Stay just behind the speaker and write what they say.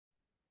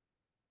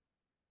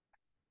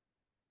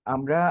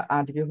আমরা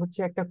আজকে হচ্ছে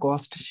একটা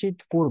কস্ট শিট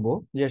করব,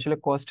 যে আসলে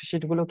কস্ট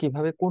শিট গুলো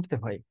কিভাবে করতে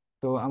হয়।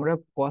 তো আমরা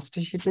কস্ট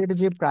শিটের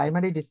যে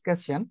প্রাইমারি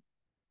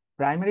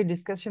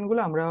ডিসকাশন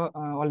গুলো আমরা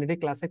অলরেডি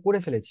ক্লাসে করে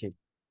ফেলেছি।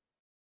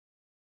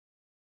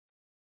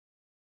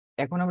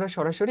 এখন আমরা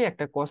সরাসরি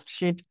একটা কস্ট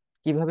শিট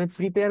কিভাবে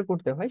প্রিপেয়ার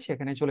করতে হয়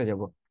সেখানে চলে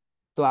যাব।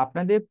 তো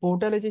আপনাদের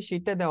পোর্টালে যে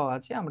শিটটা দেওয়া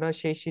আছে আমরা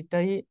সেই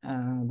শিটটাই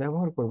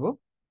ব্যবহার করব।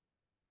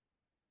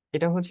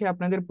 এটা হচ্ছে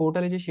আপনাদের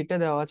পোর্টালে যে শিটটা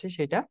দেওয়া আছে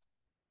সেটা,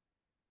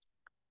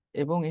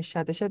 এবং এর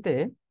সাথে সাথে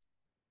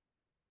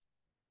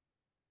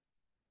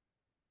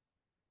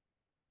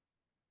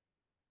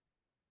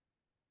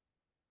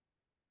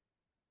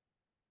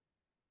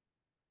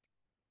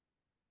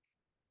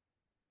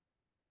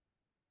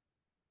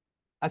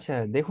আচ্ছা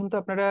দেখুন তো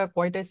আপনারা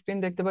কয়টা স্ক্রিন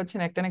দেখতে পাচ্ছেন,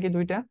 একটা নাকি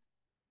দুইটা?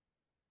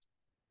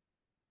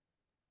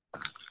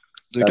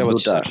 স্যার দুইটা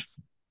পাচ্ছি দুটা। স্যার।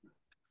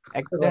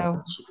 একটা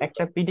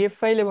একটা পিডিএফ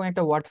ফাইল এবং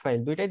একটা ওয়ার্ড ফাইল,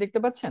 দুইটাই দেখতে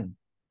পাচ্ছেন?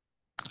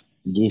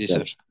 জি জি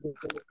স্যার।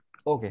 স্যার।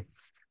 ওকে,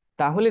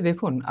 তাহলে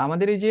দেখুন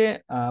আমাদের এই যে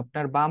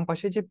আপনার বাম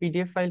পাশে যে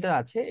পিডিএফ ফাইলটা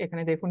আছে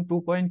এখানে দেখুন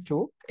 2.2।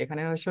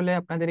 এখানে আসলে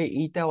আপনাদের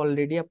এইটা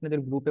অলরেডি আপনাদের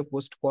গ্রুপে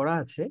পোস্ট করা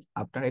আছে,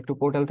 আপনারা একটু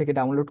পোর্টাল থেকে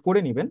ডাউনলোড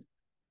করে নেবেন।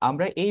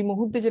 আমরা এই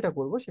মুহূর্তে যেটা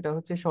করব সেটা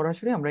হচ্ছে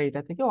সরাসরি আমরা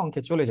এটা থেকে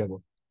অঙ্কে চলে যাব,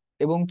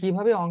 এবং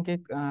কিভাবে অঙ্কে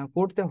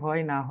করতে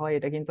হয় না হয়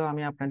এটা কিন্তু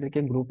আমি আপনাদেরকে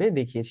গ্রুপে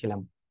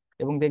দেখিয়েছিলাম।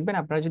 এবং দেখবেন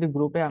আপনারা যদি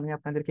গ্রুপে, আমি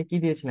আপনাদেরকে কি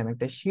দিয়েছিলাম,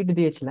 একটা শিট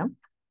দিয়েছিলাম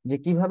যে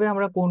কিভাবে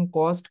আমরা কোন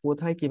কস্ট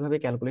কোথায় কিভাবে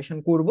ক্যালকুলেশন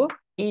করব,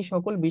 এই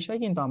সকল বিষয়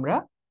কিন্তু আমরা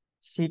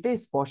শীটে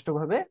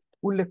স্পষ্টভাবে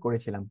উল্লেখ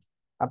করেছিলাম।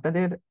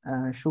 আপনাদের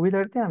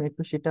সুবিধার্থে আমি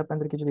একটু শীটটা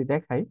আপনাদেরকে যদি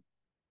দেখাই।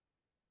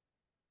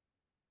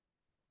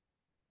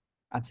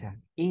 আচ্ছা,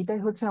 এইটাই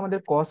হচ্ছে আমাদের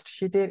কস্ট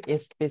শীটের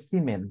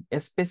স্পেসিমেন।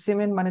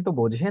 স্পেসিমেন মানে তো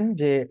বোঝেন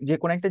যে যে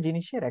কোনো একটা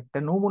জিনিসের একটা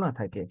নমুনা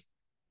থাকে।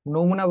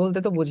 নমুনা বলতে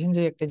তো বোঝেন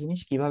যে একটা জিনিস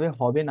কিভাবে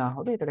হবে না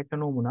হবে, এটার একটা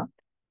নমুনা।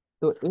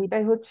 তো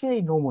এইটাই হচ্ছে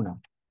এই নমুনা।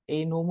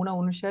 এই নমুনা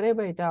অনুসারে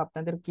বা এটা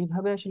আপনাদের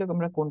কিভাবে আসলে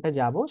আমরা কোনটা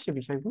যাব সে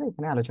বিষয়গুলো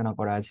এখানে আলোচনা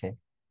করা আছে।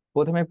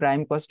 প্রথমে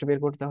প্রাইম কস্ট বের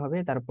করতে হবে,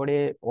 তারপরে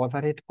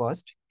ওভারহেড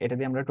কস্ট, এটা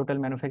দিয়ে আমরা টোটাল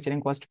ম্যানুফ্যাকচারিং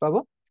কস্ট পাবো।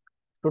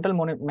 টোটাল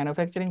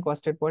ম্যানুফ্যাকচারিং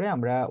কস্টের পরে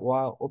আমরা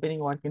ওপেনিং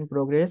ওয়ার্ক ইন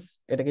প্রোগ্রেস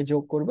এটাকে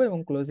যোগ করব, এবং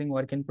ক্লোজিং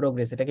ওয়ার্ক ইন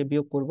প্রোগ্রেস এটাকে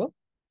বিয়োগ করব।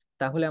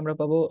 তাহলে আমরা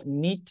পাবো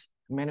নিট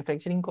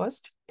ম্যানুফ্যাকচারিং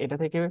কস্ট। এটা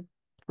থেকে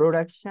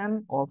production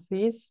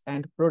office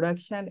and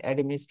production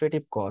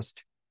administrative cost.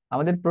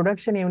 আমাদের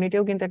প্রোডাকশন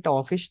ইউনিটেও কিন্তু একটা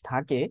অফিস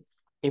থাকে।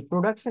 এই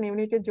প্রোডাকশন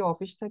ইউনিটের যে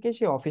অফিস থাকে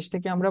সেই অফিস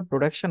থেকে আমরা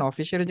প্রোডাকশন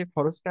অফিসের যে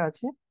খরচটা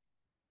আছে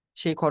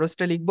সেই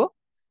খরচটা লিখবো,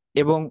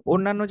 এবং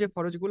অন্যান্য যে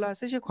খরচগুলো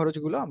আছে সেই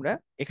খরচগুলো আমরা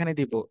এখানে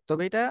দিব।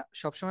 তবে এটা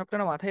সবসময়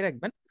আপনারা মাথায়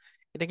রাখবেন,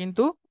 এটা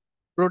কিন্তু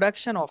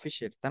প্রোডাকশন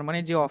অফিসের, তার মানে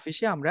যে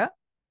অফিসে আমরা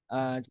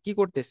কি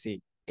করতেছি,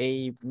 এই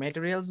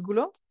মেটেরিয়ালস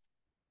গুলো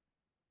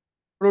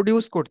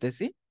প্রডিউস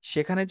করতেছি,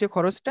 সেখানে যে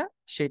খরচটা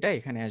সেটা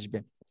এখানে আসবে।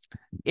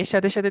 এর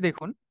সাথে সাথে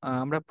দেখুন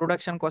আমরা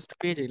প্রোডাকশন কস্ট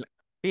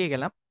পেয়ে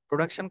গেলাম।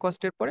 প্রোডাকশন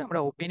কস্টের পরে আমরা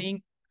opening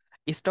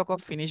stock of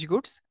finish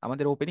goods,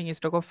 আমাদের opening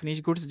stock of finish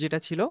goods যেটা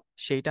ছিল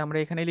সেইটা আমরা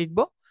এখানে লিখব,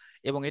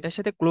 এবং এটার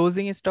সাথে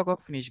closing stock of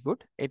finish good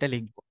এটা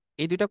লিখব।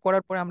 এই দুইটা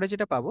করার পরে আমরা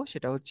যেটা পাবো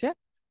সেটা হচ্ছে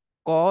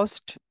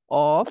cost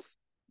of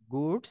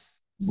goods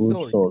good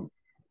sold. Soul.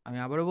 আমি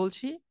আবারও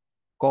বলছি,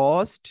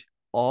 কস্ট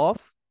অফ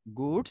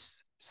গুডস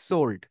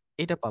সোল্ড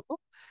এটা পাবো।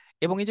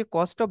 এবং এই যে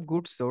কস্ট অফ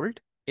গুডস সোল্ড,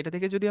 এটা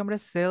থেকে যদি আমরা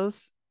সেলস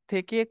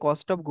থেকে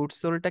কস্ট অফ গুডস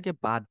সোল্ডটাকে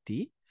বাদ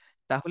দিই,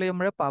 তাহলে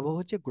আমরা পাবো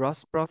হচ্ছে গ্রস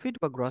প্রফিট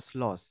বা গ্রস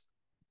লস।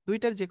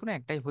 দুইটার যে কোনো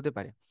একটাই হতে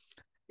পারে।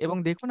 এবং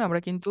দেখুন আমরা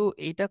কিন্তু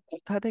এইটা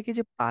কোথা থেকে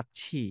যে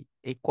পাচ্ছি,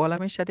 এই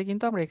কলামের সাথে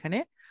কিন্তু আমরা এখানে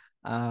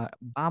আহ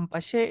বাম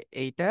পাশে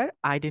এইটার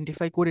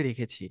আইডেন্টিফাই করে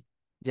রেখেছি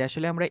যে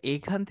আসলে আমরা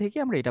এইখান থেকে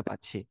আমরা এটা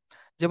পাচ্ছি।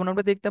 যেমন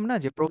আমরা দেখতাম না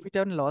যে প্রফিট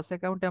অ্যান্ড লস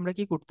অ্যাকাউন্টে আমরা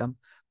কি করতাম,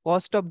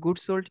 কস্ট অফ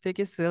গুডস সোল্ড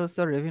থেকে সেলস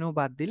অর রেভিনিউ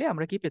বাদ দিলে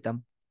আমরা কি পেতাম,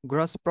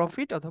 গ্রস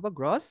প্রফিট অথবা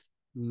গ্রস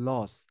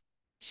লস।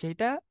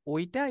 সেটা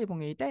ওইটা এবং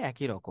এইটা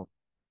একই রকম।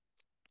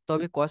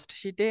 তবে কস্ট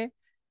শিটে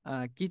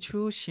কিছু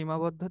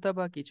সীমাবদ্ধতা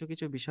বা কিছু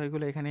কিছু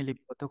বিষয়গুলো এখানে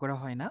লিপিবদ্ধ করা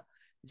হয় না।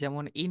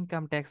 যেমন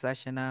ইনকাম ট্যাক্স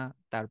আসে না,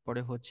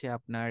 তারপরে হচ্ছে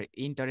আপনার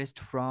ইন্টারেস্ট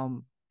ফ্রম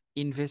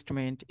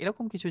ইনভেস্টমেন্ট,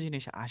 এরকম কিছু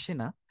জিনিস আসে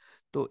না।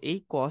 তো এই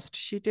কস্ট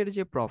শিটের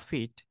যে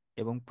প্রফিট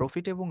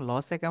এবং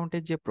লস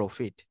অ্যাকাউন্টের যে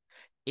প্রফিট,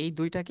 এই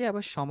দুইটাকে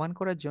আবার সমান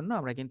করার জন্য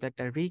আমরা কিন্তু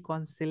একটা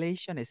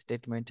রিকনসিলিয়েশন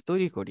স্টেটমেন্ট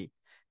তৈরি করি,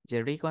 যে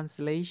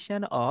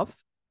reconciliation of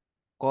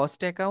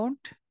cost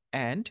account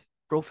and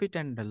profit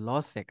and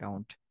loss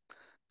account.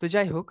 তো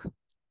যাই হোক,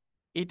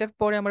 এটার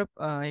পরে আমরা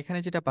এখানে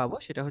যেটা পাবো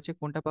সেটা হচ্ছে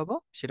কোনটা পাবো,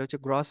 সেটা হচ্ছে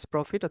গ্রস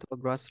প্রফিট অথবা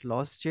গ্রস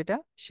লস যেটা,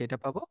 সেটা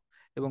পাবো।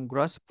 এবং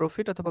গ্রস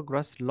প্রফিট অথবা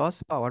গ্রস লস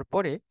পাওয়ার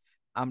পরে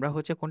আমরা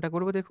হচ্ছে কোনটা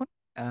করব দেখুন,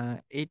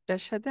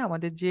 এইটার সাথে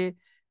আমাদের যে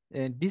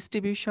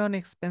ডিস্ট্রিবিউশন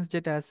এক্সপেন্স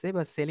যেটা আছে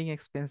বা সেলিং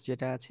এক্সপেন্স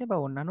যেটা আছে বা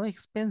অন্যান্য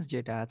এক্সপেন্স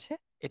যেটা আছে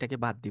এটাকে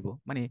বাদ দিব,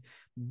 মানে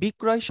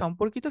বিক্রয়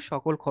সম্পর্কিত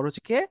সকল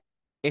খরচকে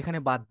এখানে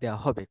বাদ দেওয়া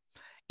হবে।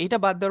 এটা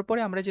বাদ দেওয়ার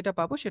পরে আমরা যেটা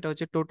পাবো সেটা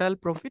হচ্ছে টোটাল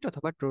প্রফিট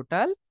অথবা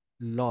টোটাল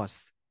লস।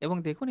 এবং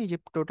দেখুন এই যে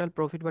টোটাল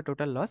প্রফিট বা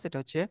টোটাল লস, এটা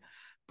হচ্ছে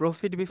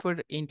profit before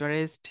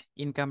interest,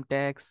 income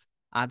tax,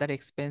 other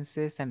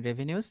expenses and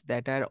revenues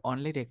that R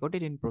only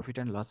recorded in profit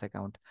and loss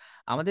account.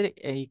 আমাদের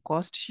এই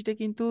কস্ট শিটে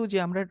কিন্তু যে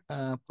আমরা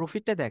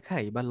প্রফিটটা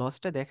দেখাই বা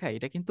লসটা দেখাই,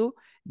 এটা কিন্তু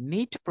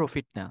নিট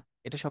প্রফিট না।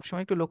 এটা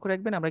সবসময় একটু লক্ষ্য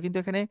রাখবেন, আমরা কিন্তু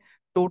এখানে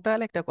টোটাল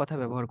একটা কথা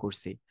ব্যবহার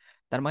করছি।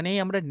 তার মানে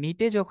আমরা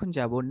নিটে যখন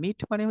যাব, নিট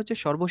মানে হচ্ছে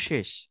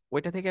সর্বশেষ,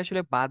 ওইটা থেকে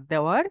আসলে বাদ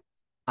দেওয়ার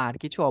আর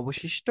কিছু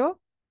অবশিষ্ট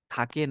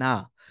থাকে না।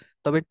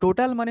 তবে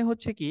টোটাল মানে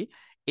হচ্ছে কি,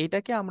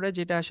 এটাকে আমরা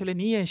যেটা আসলে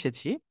নিয়ে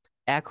এসেছি,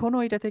 এখনো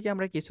এটা থেকে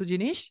আমরা কিছু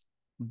জিনিস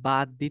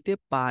বাদ দিতে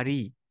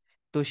পারি।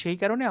 তো সেই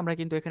কারণে আমরা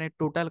কিন্তু এখানে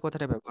টোটাল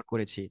কথাটা ব্যবহার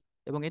করেছি।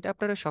 এবং এটা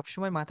আপনারা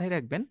সবসময় মাথায়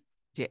রাখবেন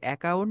যে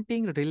অ্যাকাউন্টিং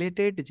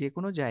রিলেটেড যে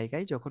কোনো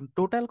জায়গায় যখন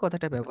টোটাল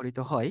কথাটা ব্যবহৃত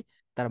হয়,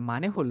 তার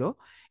মানে হলো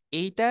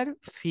এইটার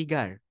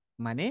ফিগার,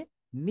 মানে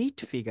নিট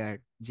ফিগার,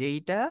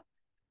 যেইটা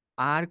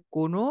আর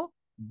কোনো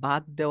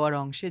বাদ দেওয়ার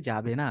অংশে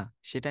যাবে না,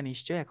 সেটা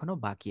নিশ্চয় এখনো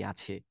বাকি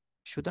আছে।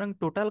 সুতরাং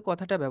টোটাল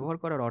কথাটা ব্যবহার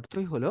করার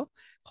অর্থই হলো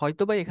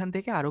হয়তোবা এখান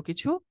থেকে আরো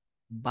কিছু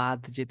বাদ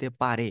যেতে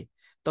পারে।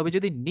 তবে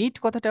যদি নিট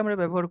কথাটা আমরা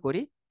ব্যবহার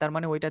করি, তার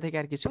মানে ওইটা থেকে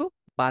আর কিছু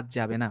বাদ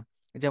যাবে না।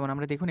 যেমন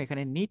আমরা দেখুন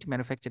এখানে নিট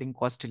ম্যানুফ্যাকচারিং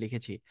কস্ট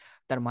লিখেছি,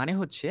 তার মানে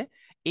হচ্ছে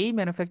এই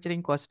ম্যানুফ্যাকচারিং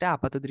কস্টটা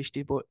আপাত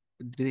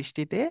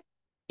দৃষ্টিতে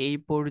এই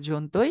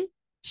পর্যন্তই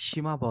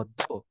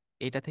সীমাবদ্ধ,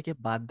 এটা থেকে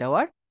বাদ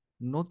দেওয়ার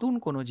নতুন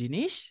কোনো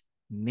জিনিস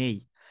নেই।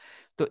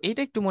 তো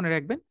এটা একটু মনে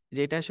রাখবেন যে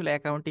এটা আসলে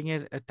অ্যাকাউন্টিং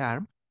এর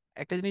টার্ম।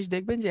 একটা জিনিস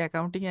দেখবেন যে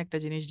অ্যাকাউন্টিং এ একটা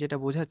জিনিস যেটা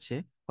বোঝাচ্ছে,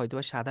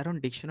 হয়তোবা সাধারণ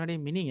ডিকশনারি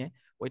মিনিং এ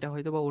ওইটা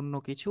হয়তোবা অন্য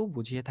কিছু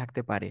বুঝিয়ে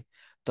থাকতে পারে।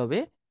 তবে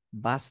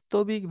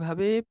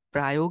বাস্তবিকভাবে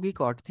প্রায়োগিক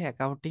অর্থে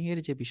অ্যাকাউন্টিং এর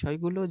যে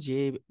বিষয়গুলো যে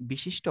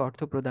বিশিষ্ট অর্থ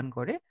প্রদান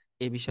করে,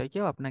 এই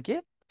বিষয়কেও আপনাকে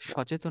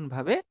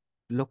সচেতনভাবে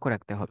লক্ষ্য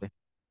রাখতে হবে।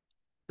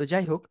 তো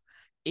যাই হোক,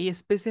 এই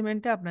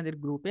স্পেসিমেনটা আপনাদের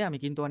গ্রুপে আমি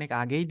কিন্তু অনেক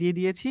আগেই দিয়ে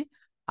দিয়েছি,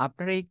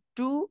 আপনারা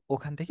একটু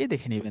ওখান থেকে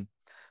দেখে নেবেন।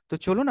 তো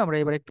চলুন আমরা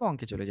এবার একটু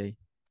অঙ্কে চলে যাই।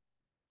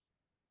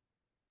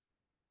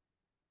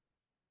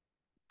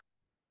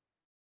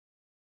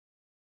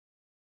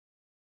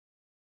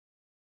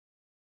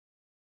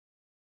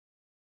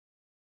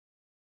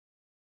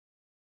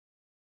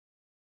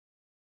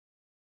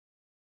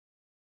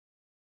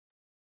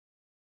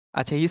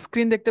 আচ্ছা,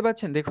 স্ক্রিন দেখতে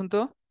পাচ্ছেন? দেখুন তো।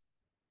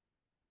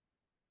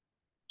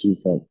 জি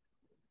স্যার।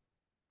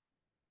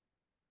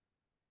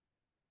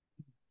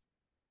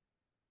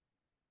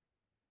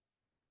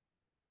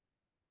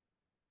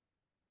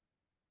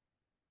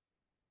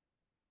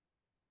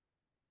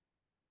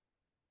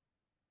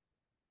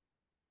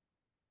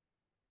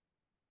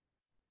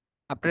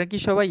 আপনারা কি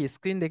সবাই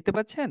স্ক্রিন দেখতে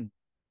পাচ্ছেন?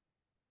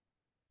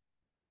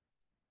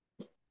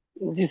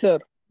 জি স্যার।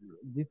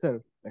 জি স্যার,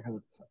 দেখা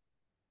যাচ্ছে।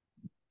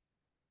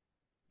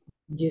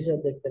 জি স্যার,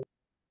 দেখতে।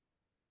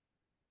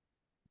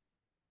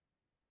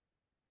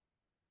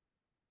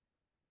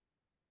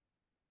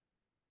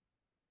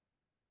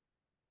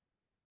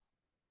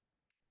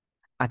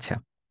 আচ্ছা,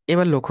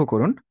 এবার লক্ষ্য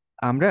করুন,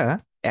 আমরা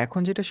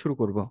এখন যেটা শুরু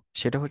করব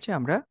সেটা হচ্ছে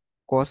আমরা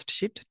কস্ট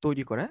শিট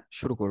তৈরি করা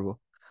শুরু করব।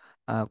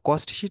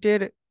 কস্ট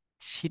শিটের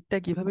শিটটা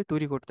কিভাবে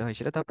তৈরি করতে হয়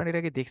সেটা তো আপনারা এর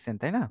আগে দেখছেন,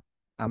 তাই না?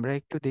 আমরা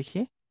একটু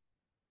দেখি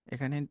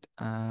এখানে।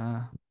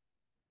 আহ,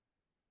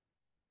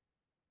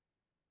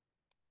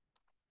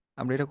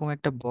 আমরা এরকম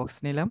একটা বক্স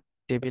নিলাম,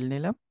 টেবিল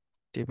নিলাম,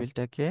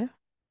 টেবিলটাকে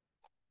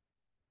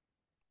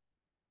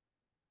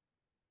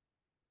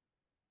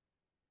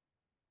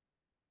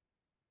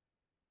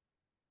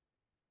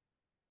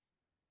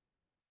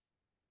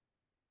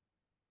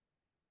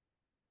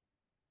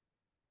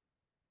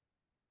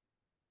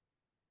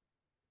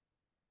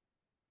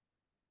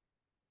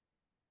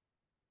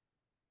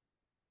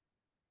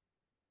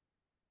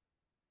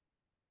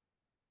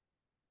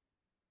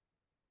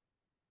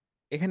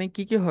এখানে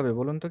কি কি হবে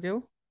বলুন তো কেউ?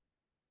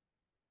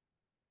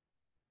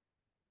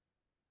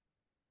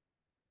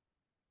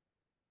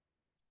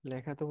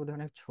 লেখা তো বোধহয়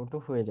অনেক ছোট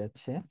হয়ে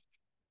যাচ্ছে।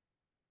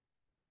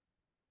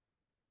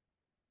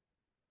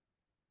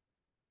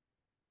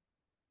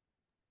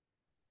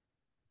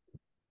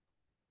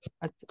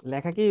 আচ্ছা,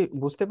 লেখা কি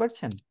বুঝতে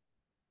পারছেন?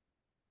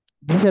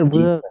 জি স্যার, জি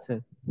বোঝা স্যার। যাচ্ছে।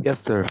 Yes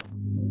sir.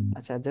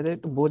 আচ্ছা, যাদের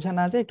একটু বোঝা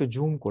না যায় একটু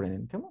জুম করে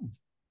নিন, কেমন?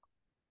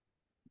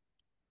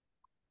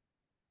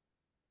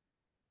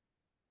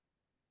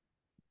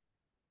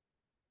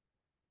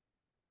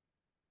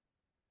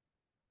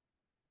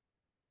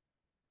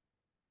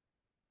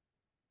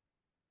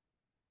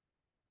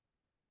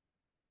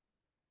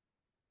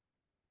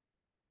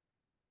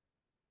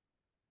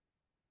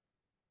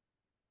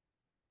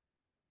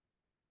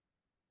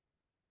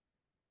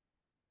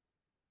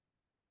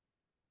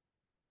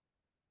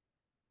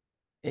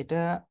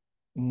 এটা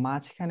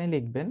মাঝখানে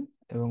লিখবেন,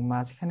 এবং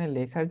মাঝখানে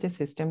লেখার যে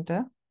সিস্টেমটা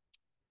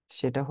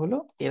সেটা হলো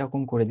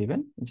এরকম করে দিবেন,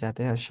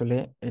 যাতে আসলে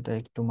এটা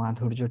একটু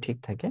মাধুর্য ঠিক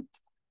থাকে।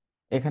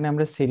 এখানে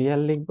আমরা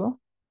সিরিয়াল লিখব,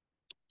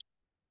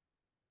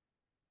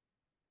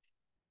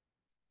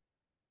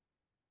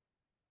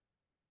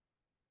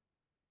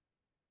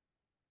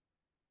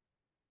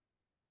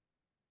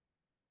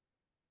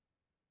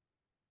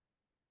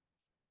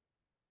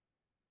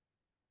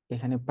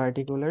 এখানে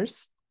পার্টিকুলার্স,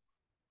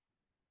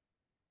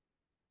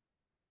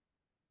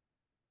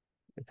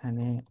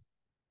 এখানে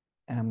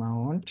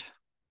অ্যামাউন্ট,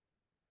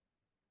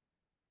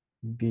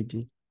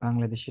 বিডি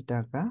বাংলাদেশি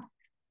টাকা,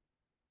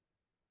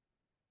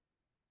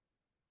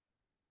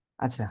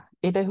 আচ্ছা,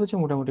 এটাই হচ্ছে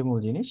মোটামুটি মূল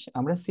জিনিস।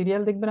 আমরা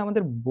সিরিয়াল দেখবেন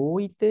আমাদের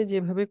বইতে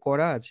যেভাবে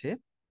করা আছে,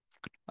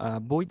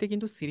 বইতে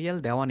কিন্তু সিরিয়াল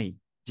দেওয়া নেই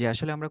যে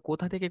আসলে আমরা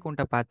কোথা থেকে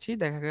কোনটা পাচ্ছি।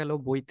 দেখা গেল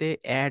বইতে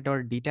অ্যাড অর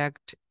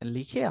ডিডাক্ট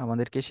লিখে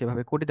আমাদেরকে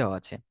সেভাবে করে দেওয়া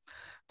আছে।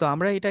 তো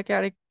আমরা এটাকে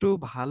আরেকটু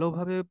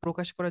ভালোভাবে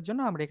প্রকাশ করার জন্য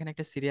আমরা এখানে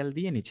একটা সিরিয়াল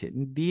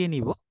দিয়ে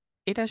নিব।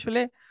 এটা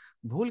আসলে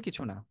ভুল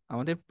কিছু না।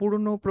 আমাদের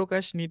পুরনো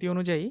প্রকাশ নীতি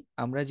অনুযায়ী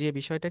আমরা যে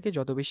বিষয়টাকে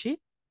যত বেশি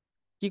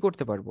কি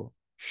করতে পারবো,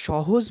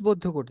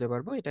 সহজবোধ্য করতে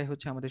পারবো, এটাই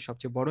হচ্ছে আমাদের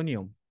সবচেয়ে বড়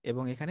নিয়ম।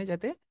 এবং এখানে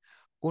যাতে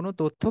কোনো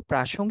তথ্য,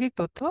 প্রাসঙ্গিক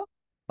তথ্য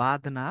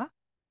বাদ না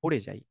পড়ে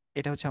যায়,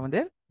 এটা হচ্ছে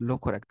আমাদের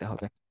লক্ষ্য রাখতে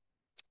হবে।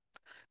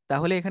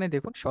 তাহলে এখানে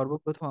দেখুন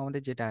সর্বপ্রথম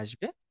আমাদের যেটা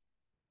আসবে,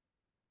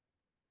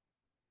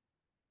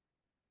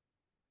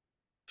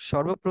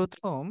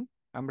 সর্বপ্রথম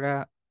আমরা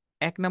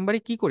 1 নম্বরে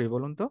কি করি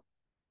বলুন তো?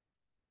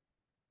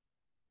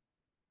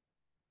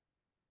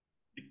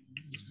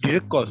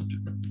 Direct cost,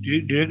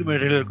 direct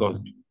material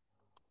cost.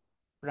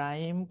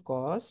 Prime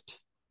cost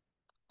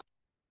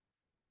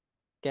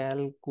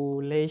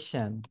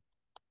calculation.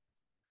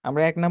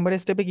 আমরা 1 নম্বরের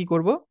স্টেপে কি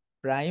করব?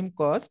 প্রাইম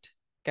কস্ট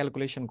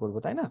ক্যালকুলেশন করব,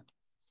 তাই না?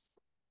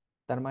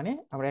 তার মানে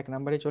আমরা 1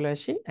 নম্বরে চলে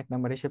আসি, 1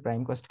 নম্বরে এসে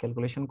প্রাইম কস্ট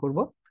ক্যালকুলেশন করব।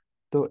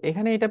 তো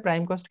এখানে এটা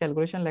প্রাইম কস্ট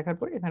ক্যালকুলেশন লেখার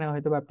পর এখানে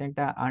হয়তো আপনি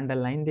একটা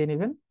আন্ডারলাইন দিয়ে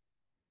নেবেন।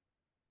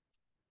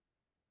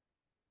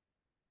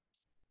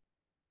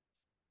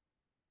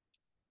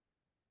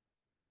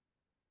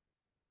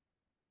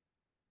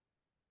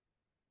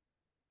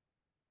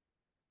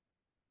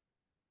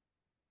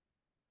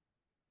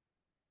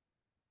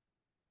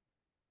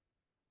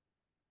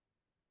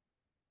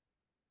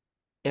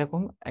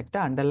 এরকম একটা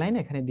আন্ডারলাইন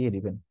এখানে দিয়ে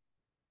দিবেন।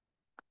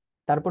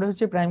 তারপরে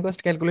হচ্ছে প্রাইম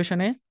কস্ট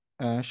ক্যালকুলেশনে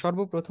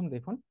সর্বপ্রথম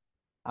দেখুন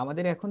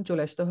আমাদের এখন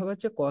চলে আসতে হবে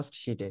হচ্ছে কস্ট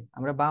শিটে।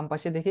 আমরা বাম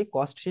পাশে দেখি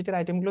কস্ট শিটের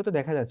আইটেমগুলো তো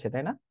দেখা যাচ্ছে,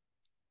 তাই না?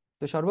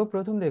 তো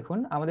সর্বপ্রথম দেখুন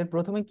আমাদের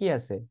প্রথমে কি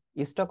আছে,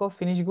 স্টক অফ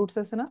ফিনিশ গুডস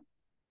আছে না?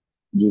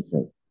 জি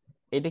স্যার।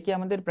 এটা কি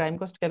আমাদের প্রাইম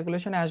কস্ট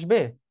ক্যালকুলেশনে আসবে?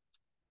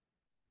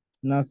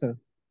 না স্যার।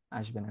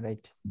 আসবে না,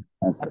 রাইট।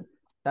 হ্যাঁ স্যার।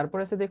 তারপর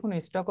আছে দেখুন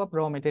স্টক অফ র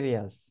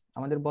মেটেরিয়ালস।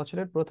 আমাদের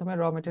বছরের প্রথমে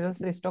র মেটেরিয়ালস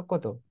এর স্টক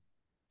কত?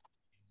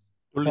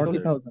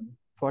 40,000।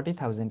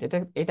 40,000। এটা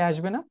এটা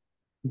আসবে না?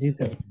 জি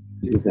স্যার।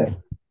 জি স্যার।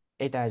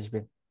 এটা আসবে।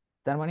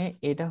 তার মানে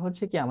এটা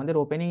হচ্ছে কি আমাদের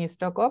opening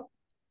stock of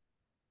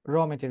raw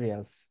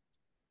materials.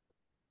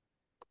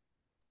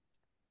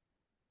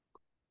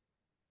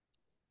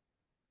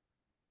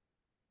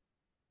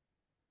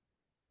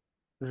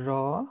 Raw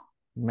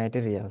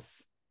materials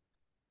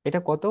এটা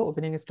কত?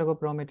 Opening stock of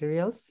raw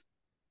materials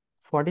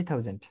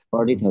 40,000।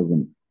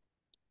 40,000।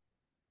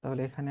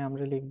 তাহলে এখানে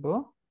আমরা লিখব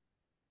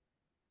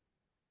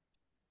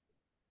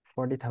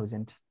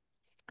 40,000।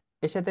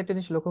 এর সাথে একটা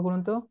জিনিস লক্ষ্য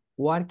করুন তো,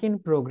 ওয়ার্ক ইন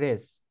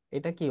প্রোগ্রেস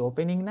এটা কি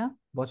ওপেনিং না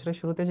বছরের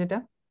শুরুতে যেটা?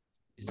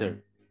 Sir.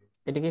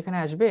 এটা কি এখানে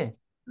আসবে?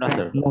 না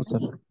স্যার। No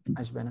sir.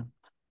 আসবে না।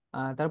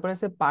 তারপরে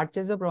আছে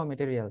পারচেজ অফ র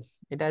মেটেরিয়ালস,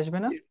 এটা আসবে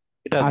না?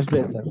 এটা আসবে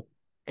স্যার।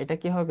 এটা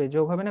কি হবে,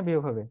 যোগ হবে না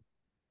বিয়োগ হবে?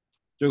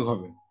 যোগ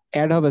হবে।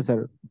 অ্যাড হবে স্যার।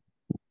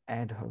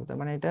 অ্যাড হবে। তার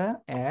মানে এটা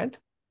add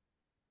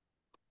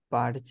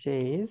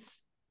purchase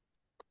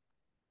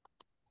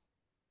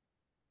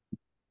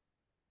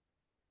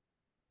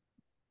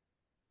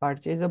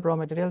purchase of raw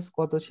materials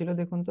কত ছিল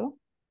দেখুন তো?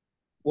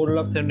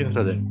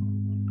 4,75,000।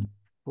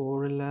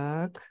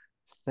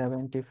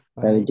 4,75,000।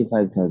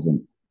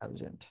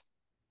 75,000।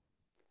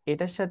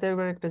 এটার সাথে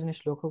এবার একটা জিনিস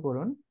লক্ষ্য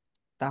করুন,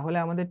 তাহলে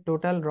আমাদের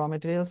টোটাল র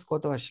মেটেরিয়ালস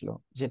কত আসলো,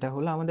 যেটা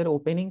হলো আমাদের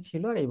ওপেনিং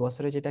ছিল আর এই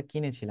বছরে যেটা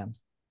কিনেছিলাম,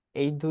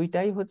 এই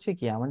দুইটাই হচ্ছে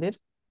কি আমাদের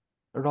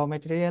র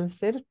মেটেরিয়ালস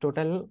এর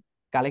টোটাল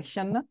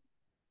কালেকশন না?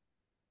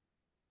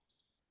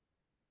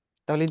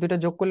 তাহলে এই দুইটা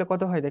যোগ করলে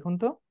কত হয় দেখুন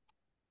তো?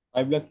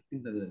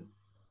 5,15,000।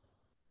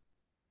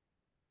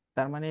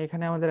 তার মানে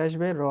এখানে আমাদের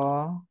আসবে র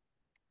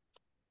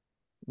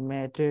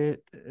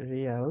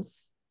মেটেরিয়ালস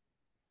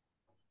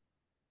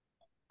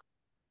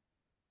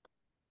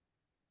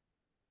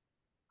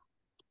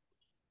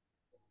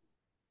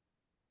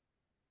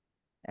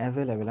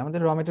অ্যাভেলেবেল।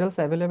 আমাদের র মেটেরিয়ালস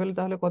অ্যাভেলেবেল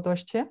তাহলে কত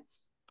আসছে,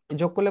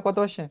 যোগ করলে কত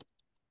আসে?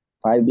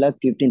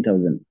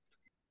 5,15,000।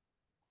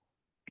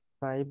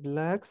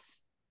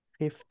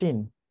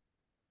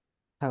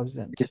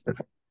 5,15,000। জি স্যার।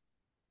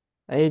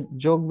 এই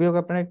যোগ বিয়োগ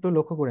আপনারা একটু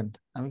লক্ষ্য করেন,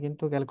 আমি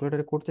কিন্তু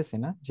ক্যালকুলেটরে করতেছি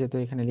না যেহেতু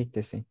এখানে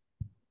লিখতেছি।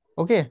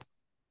 ওকে,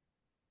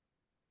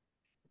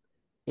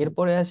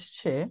 এরপরে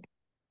আসছে,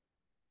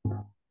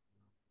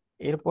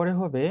 এরপরে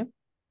হবে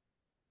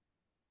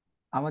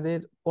আমাদের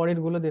পরের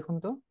গুলো দেখুন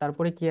তো,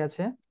 তারপরে কি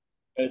আছে?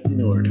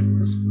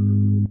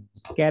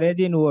 Carriage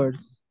in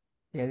words.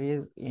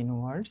 ক্যারিজ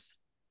ইনওয়ার্ডস।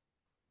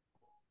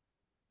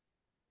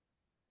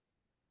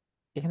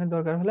 এখানে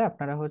দরকার হলে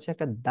আপনারা হচ্ছে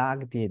একটা দাগ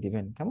দিয়ে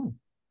দিবেন, কেমন?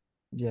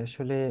 যে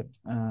আসলে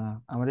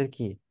আমাদের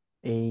কি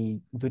এই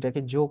দুইটাকে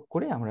যোগ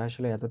করে আমরা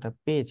আসলে এতটা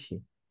পেয়েছি।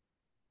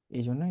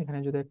 এই জন্য এখানে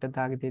যদি একটা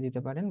দাগ দিয়ে দিতে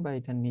পারেন বা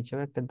এটার নিচেও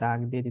একটা দাগ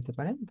দিয়ে দিতে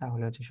পারেন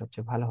তাহলে হচ্ছে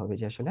সবচেয়ে ভালো হবে,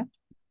 যে আসলে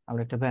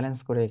আমরা একটা ব্যালেন্স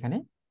করে এখানে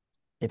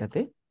এটাতে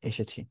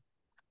এসেছি।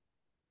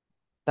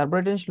 তারপর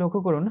একটা জিনিস লক্ষ্য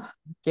করুন,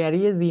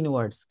 ক্যারিয়েজ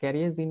ইনওয়ার্ডস।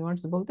 ক্যারিয়েজ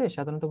ইনওয়ার্ডস বলতে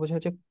সাধারণত বোঝা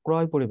হচ্ছে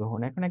ক্রয় পরিবহন।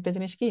 এখন একটা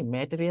জিনিস কি,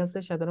 ম্যাটেরিয়ালস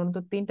এর সাধারণত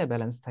তিনটা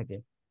ব্যালেন্স থাকে,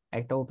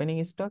 একটা ওপেনিং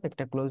স্টক,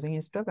 একটা ক্লোজিং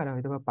স্টক আর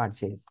হয়তো বা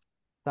পারচেজ।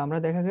 তো আমরা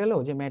দেখা গেল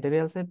যে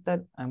ম্যাটেরিয়ালস এর তার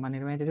মানে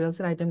ম্যাটেরিয়ালস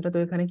এর আইটেমটা তো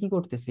এখানে কি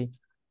করতেছি,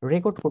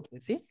 রেকর্ড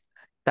করতেছি।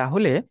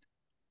 তাহলে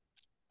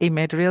এই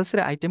ম্যাটেরিয়ালস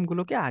এর আইটেম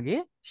গুলোকে আগে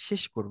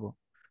শেষ করব।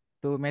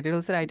 তো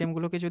ম্যাটেরিয়ালস এর আইটেম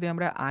গুলোকে যদি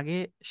আমরা আগে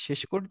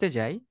শেষ করতে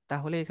যাই,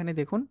 তাহলে এখানে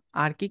দেখুন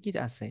আর কি কি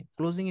আছে,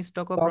 ক্লোজিং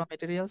স্টক অফ র Stock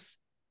ম্যাটেরিয়ালস,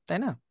 তাই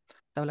না?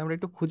 তাহলে আমরা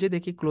একটু খুঁজে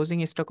দেখি ক্লোজিং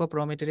স্টক অফ র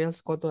ম্যাটেরিয়ালস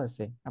কত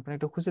আছে, আপনারা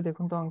একটু খুঁজে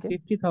দেখুন তো অঙ্কে।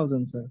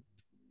 50,000, sir.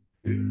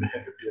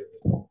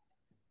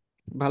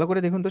 ভালো করে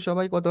দেখুন তো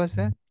সবাই কত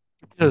আছে।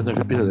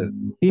 50,000.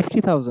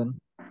 50,000.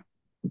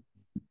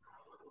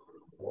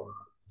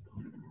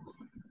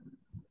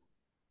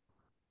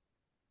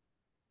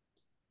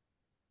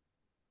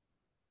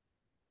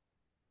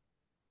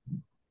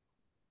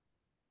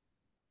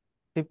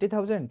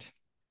 50,000।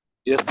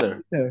 Yes, sir.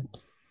 Sir.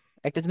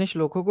 একটা জিনিস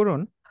লক্ষ্য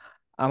করুন,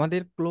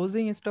 আমাদের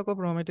ক্লোজিং স্টক অফ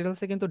র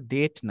ম্যাটেরিয়ালসে কিন্তু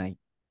ডেট নাই,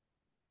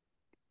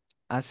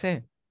 আছে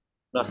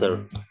না, স্যার।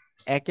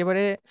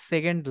 একেবারে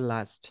সেকেন্ড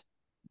লাস্ট,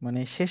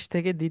 মানে শেষ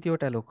থেকে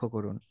দ্বিতীয়টা লক্ষ্য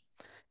করুন।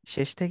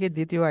 শেষ থেকে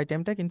দ্বিতীয়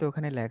আইটেমটা কিন্তু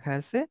ওখানে লেখা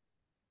আছে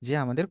যে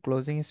আমাদের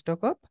closing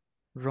stock of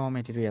raw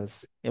materials,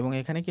 এবং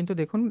এখানে কিন্তু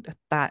দেখুন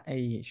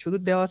এই শুধু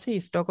দেওয়া আছে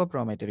স্টক অফ র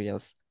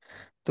মেটেরিয়ালস।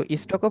 তো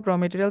স্টক অফ র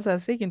মেটেরিয়ালস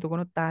আছে কিন্তু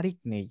কোনো তারিখ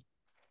নেই।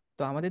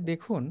 তো আমাদের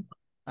দেখুন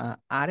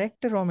আর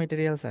একটা র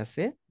মেটেরিয়ালস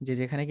আছে যে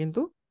যেখানে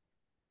কিন্তু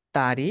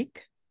তারিখ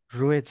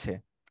রয়েছে,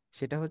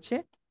 সেটা হচ্ছে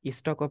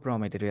স্টক অফ র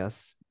মেটেরিয়ালস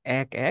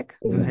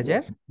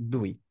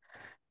 1/1/2002।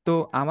 তো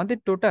আমাদের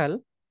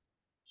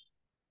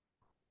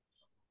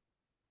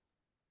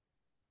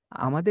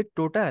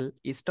টোটাল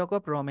স্টক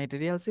অফ র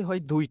মেটেরিয়ালসই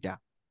হয় দুইটা,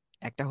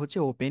 একটা হচ্ছে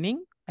ওপেনিং,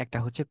 একটা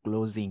হচ্ছে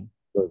ক্লোজিং।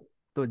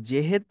 তো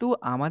যেহেতু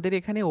আমাদের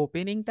এখানে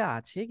ওপেনিংটা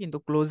আছে কিন্তু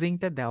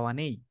ক্লোজিংটা দেওয়া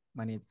নেই,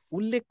 মানে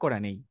উল্লেখ করা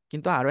নেই,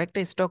 কিন্তু আরো একটা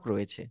স্টক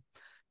রয়েছে,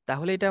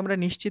 তাহলে এটা আমরা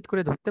নিশ্চিত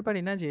করে ধরতে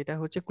পারি না যে এটা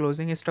হচ্ছে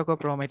closing stock of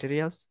raw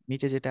materials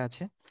নিচে যেটা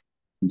আছে।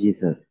 জি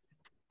স্যার।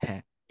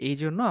 হ্যাঁ, এই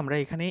জন্য আমরা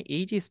এখানে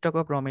এই যে স্টক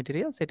অফ র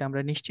মেটেরিয়ালস এটা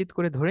আমরা নিশ্চিত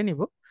করে ধরে নিব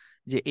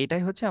যে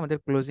এটাই হচ্ছে আমাদের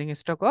closing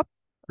stock of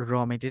raw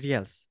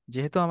materials.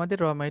 যেহেতু আমাদের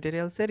র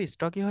মেটেরিয়ালস এর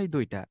স্টকই হয়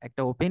দুইটা,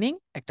 একটা ওপেনিং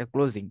একটা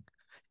ক্লোজিং,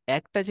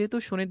 একটা যেহেতু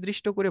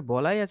সুনির্দিষ্ট করে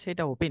বলাই আছে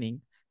এটা ওপেনিং,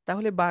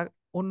 তাহলে বা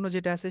অন্য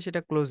যেটা আছে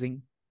সেটা ক্লোজিং,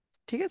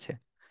 ঠিক আছে?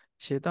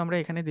 সেহেতু আমরা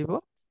এখানে দিব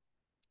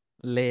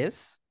লেস।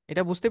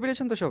 এটা বুঝতে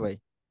পেরেছেন তো সবাই,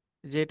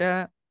 যে এটা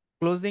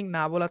ক্লোজিং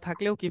না বলা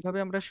থাকলেও কিভাবে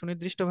আমরা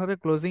সুনির্দিষ্টভাবে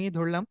ক্লোজিংই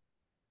ধরলাম।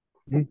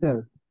 জি স্যার।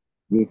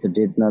 জি স্যার,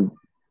 ডেট না।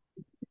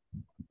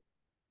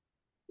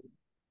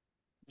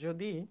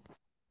 যদি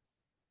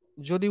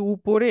যদি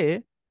উপরে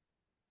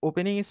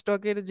ওপেনিং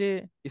স্টকের যে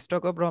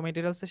স্টক অফ র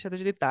মেটেরিয়ালস এর সাথে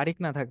যদি তারিখ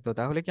না থাকতো,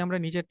 তাহলে কি আমরা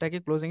নিজেরটাকে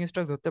ক্লোজিং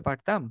স্টক ধরতে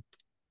পারতাম?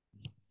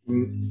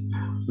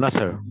 না,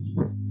 স্যার।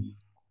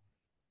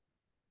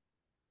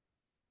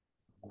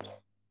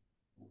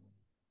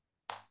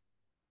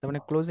 তার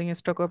মানে closing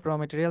stock of raw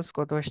materials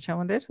কত আসছে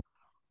আমাদের?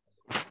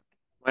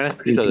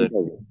 -3,000.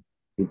 50,000।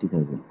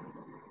 50,000।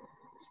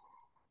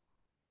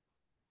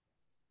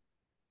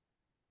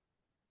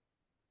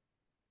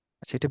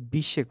 আচ্ছা, এটা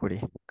 20-এ করি,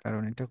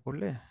 কারণ এটা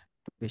করলে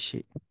একটু বেশি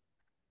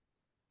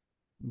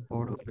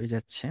বড় হয়ে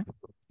যাচ্ছে।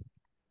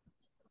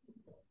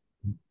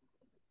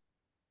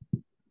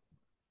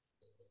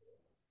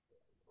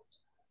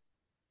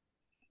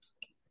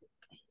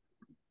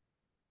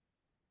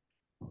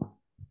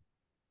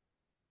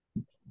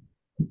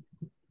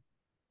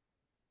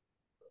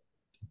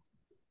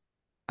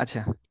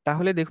 আচ্ছা,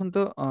 তাহলে দেখুন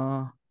তো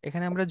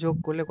এখানে আমরা যোগ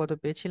করলে কত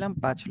পেয়েছিলাম,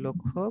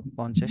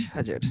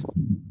 5,50,000।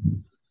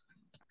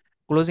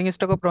 Closing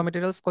stock of raw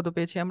materials কত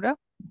পেয়েছি আমরা?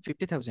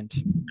 50,000।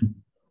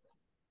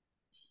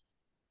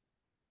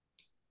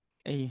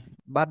 এই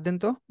বাদ দেন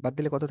তো, বাদ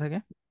দিলে কত থাকে?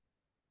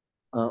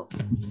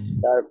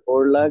 স্যার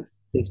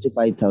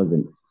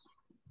 4,65,000।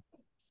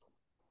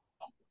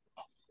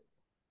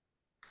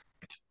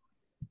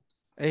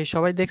 এই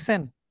সবাই দেখছেন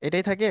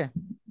এটাই থাকে?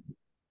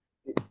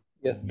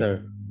 Yes, sir.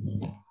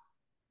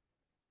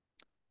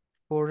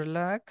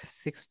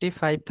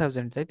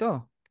 4,65,000, তাই তো?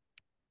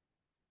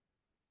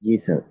 জি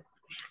স্যার।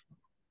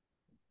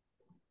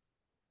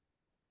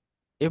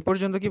 এ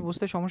পর্যন্ত কি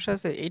বুঝতে সমস্যা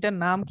আছে? এইটার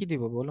নাম কি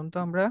দিব বলুন তো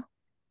আমরা?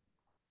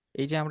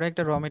 এই যে আমরা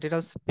একটা র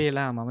মেটেরিয়ালস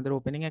পেলাম, আমাদের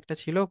ওপেনিং একটা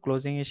ছিল,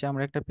 ক্লোজিং এসে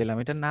আমরা একটা পেলাম,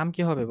 এটার নাম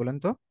কি হবে বলেন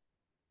তো?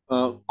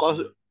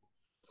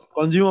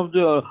 Consume of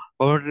the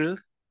raw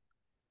materials.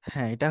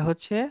 হ্যাঁ, এটা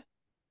হচ্ছে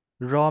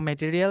র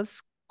মেটেরিয়ালস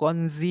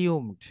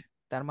কনজিউমড।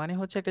 তার মানে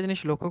হচ্ছে একটা জিনিস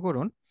লক্ষ্য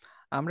করুন,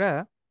 আমরা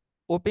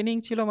ওপেনিং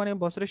ছিল মানে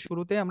বছরের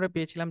শুরুতে আমরা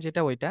পেয়েছিলাম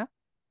যেটা ওইটা,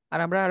 আর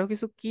আমরা আরো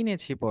কিছু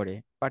কিনেছি পরে,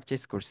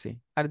 পারচেস করছি,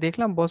 আর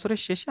দেখলাম বছরের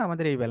শেষে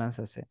আমাদের এই ব্যালেন্স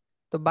আছে,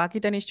 তো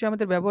বাকিটা নিশ্চয়ই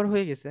আমাদের ব্যবহার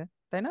হয়ে গেছে,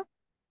 তাই না?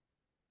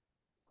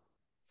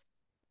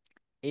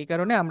 এই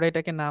কারণে আমরা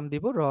এটাকে নাম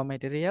দিব র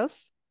মেটেরিয়ালস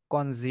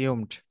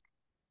কনজিউমড।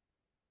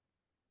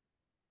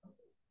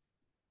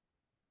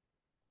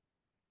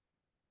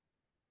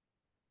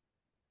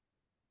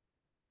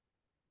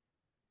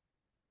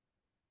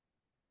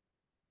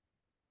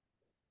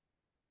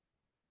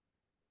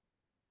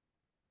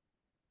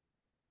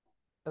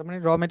 তার মানে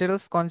র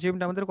মেটেরিয়ালস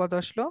কনজিউমড আমাদের কত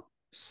আসলো?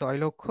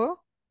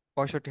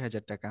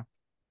 6,65,000 টাকা।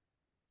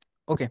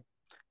 ওকে,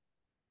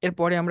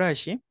 এরপরে আমরা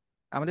আসি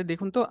আমাদের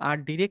দেখুন তো আর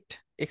ডিরেক্ট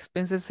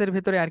এক্সপেন্সেস এর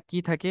ভেতরে আর কি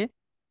থাকে।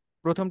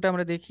 প্রথমটা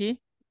আমরা দেখি,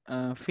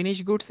 ফিনিশ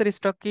গুডস এর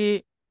স্টক কি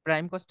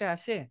প্রাইম কস্টে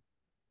আসে?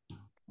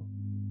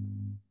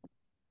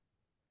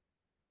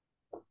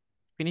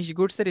 ফিনিশ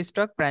গুডস এর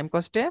স্টক প্রাইম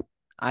কস্টে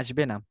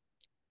আসবে না।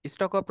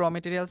 স্টক অফ র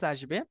মেটেরিয়ালস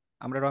আসবে,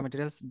 আমরা র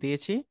মেটেরিয়ালস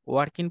দিয়েছি।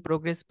 ওয়ার্ক ইন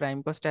প্রোগ্রেস প্রাইম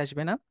কস্টে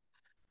আসবে না।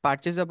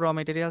 পারচেজ অফ র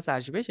মেটেরিয়ালস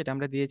আসবে, সেটা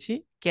আমরা দিয়েছি।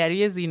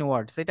 ক্যারিয়েজ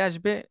ইনওয়ার্ডস এটা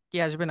আসবে কি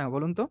আসবে না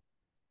বলুন তো?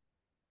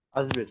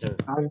 আসবে স্যার।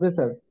 আসবে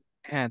স্যার।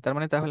 হ্যাঁ, তার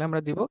মানে তাহলে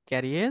আমরা দিব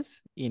ক্যারিয়েজ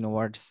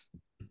ইনওয়ার্ডস।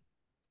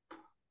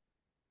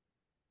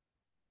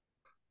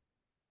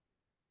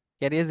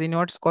 ক্যারিয়েজ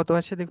ইনওয়ার্ডস কত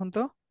আছে দেখুন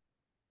তো?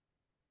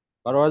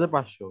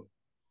 12,500।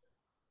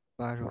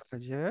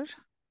 12,500।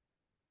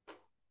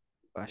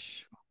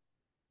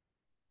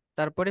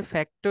 তারপরে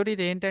ফ্যাক্টরি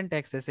রেন্ট অ্যান্ড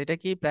ট্যাক্সেস এটা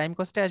কি প্রাইম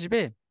কস্টে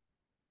আসবে?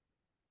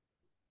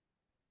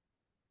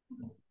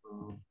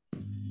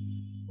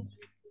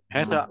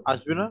 হ্যাঁ স্যার,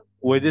 আসবে না?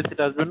 ওয়েজেস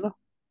এটা আসবে না?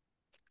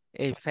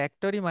 এই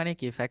ফ্যাক্টরি মানে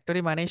কি?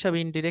 ফ্যাক্টরি মানেই সব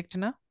ইনডিরেক্ট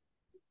না?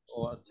 ও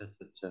আচ্ছা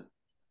আচ্ছা আচ্ছা।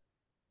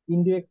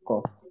 Indirect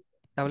cost.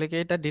 তাহলে কি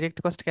এটা ডিরেক্ট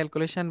কস্ট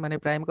ক্যালকুলেশন মানে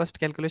প্রাইম কস্ট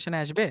ক্যালকুলেশনে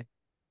আসবে?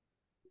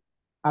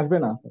 আসবে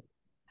না স্যার।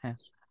 হ্যাঁ।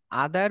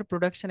 আদার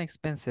প্রোডাকশন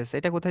এক্সপেন্সেস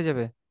এটা কোথায়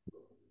যাবে?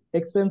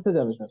 এক্সপেন্সে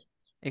যাবে স্যার।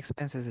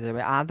 এক্সপেন্সেস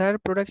যাবে। আদার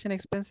প্রোডাকশন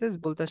এক্সপেন্সেস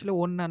বলতে আসলে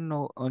অন্যান্য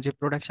যে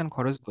প্রোডাকশন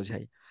খরচ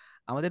বোঝায়।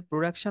 আমাদের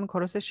প্রোডাকশন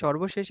খরচের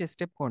সর্বশেষ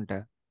স্টেপ কোনটা?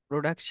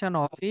 Production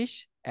office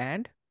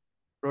and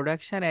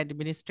production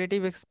administrative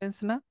expense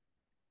না?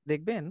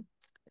 দেখবেন,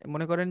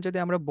 মনে করেন যদি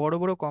আমরা বড়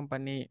বড়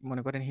কোম্পানি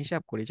মনে করেন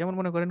হিসাব করি, যেমন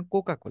মনে করেন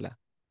কোকা কোলা।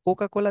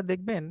 কোকা কোলা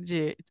দেখবেন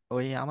যে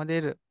ওই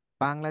আমাদের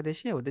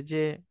বাংলাদেশে ওদের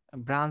যে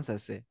ব্রাঞ্চ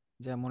আছে,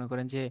 যা মনে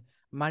করেন যে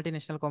মাল্টি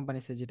ন্যাশনাল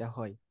কোম্পানিসে যেটা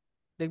হয়,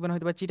 দেখবেন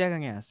হয়তো বা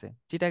চিটাগাঙে আছে।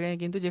 চিটাগাঙে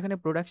কিন্তু যেখানে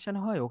প্রোডাকশন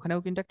হয় ওখানেও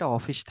কিন্তু একটা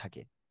অফিস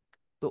থাকে।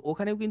 তো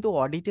ওখানেও কিন্তু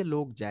অডিটে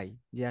লোক যায়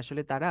যে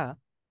আসলে তারা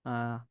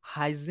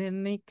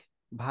হাইজেনিক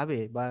ভাবে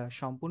বা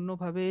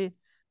সম্পূর্ণভাবে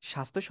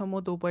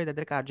স্বাস্থ্যসম্মত উপায়ে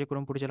তাদের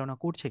কার্যক্রম পরিচালনা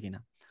করছে কিনা।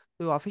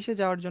 তো অফিসে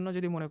যাওয়ার জন্য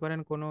যদি মনে করেন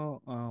কোনো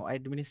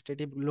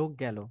অ্যাডমিনিস্ট্রেটিভ লোক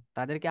গেল,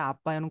 তাদেরকে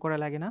আপ্যায়ন করা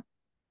লাগে না?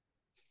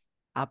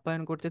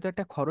 আপ্যায়ন করতে তো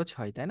একটা খরচ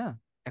হয়, তাই না?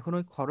 এখন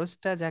ওই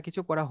খরচটা যা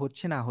কিছু করা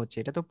হচ্ছে না হচ্ছে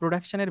এটা তো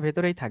প্রোডাকশনের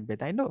ভেতরেই থাকবে,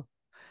 তাই না?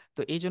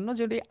 তো এই জন্য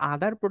যদি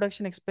আদার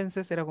প্রোডাকশন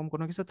এক্সপেন্সেস এরকম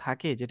কোনো কিছু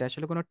থাকে যেটা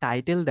আসলে কোনো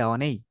টাইটেল দেওয়া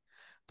নেই,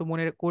 তো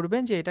মনে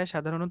করবেন যে এটা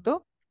সাধারণত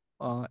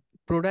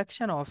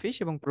প্রোডাকশন অফিস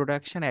এবং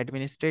প্রোডাকশন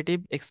অ্যাডমিনিস্ট্রেটিভ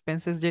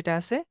এক্সপেন্সেস যেটা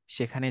আছে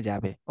সেখানে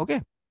যাবে। ওকে,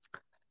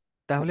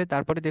 তাহলে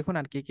তারপরে দেখুন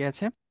আর কি কি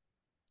আছে।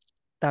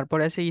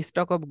 তারপরে আছে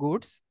স্টক অফ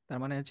গুডস, তার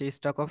মানে হচ্ছে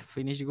স্টক অফ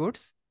ফিনিশ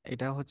গুডস,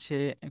 এটা হচ্ছে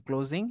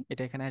ক্লোজিং,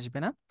 এটা এখানে আসবে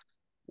না।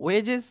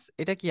 ওয়েজেস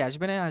এটা কি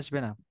আসবে না আসবে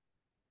না?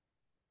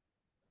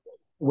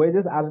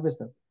 ওয়েজেস আসবে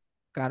স্যার।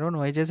 কারণ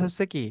ওয়েজেস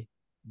হচ্ছে কি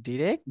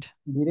direct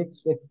direct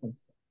expense.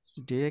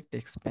 Direct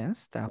expense,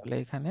 তাহলে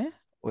এখানে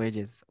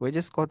ওয়েজেস।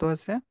 ওয়েজেস কত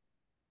আছে?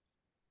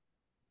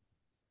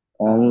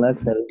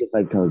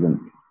 1,75,000.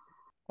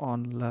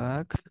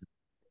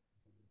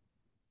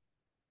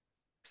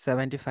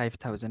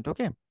 1,75,000।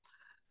 ওকে,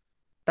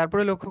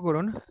 তারপরে লক্ষ্য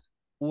করুন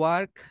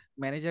ওয়ার্ক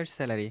ম্যানেজার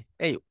স্যালারি।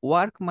 এই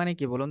ওয়ার্ক মানে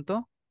কি বলুন তো?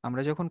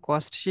 আমরা যখন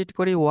কস্ট শিট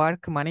করি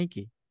ওয়ার্ক মানে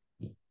কি?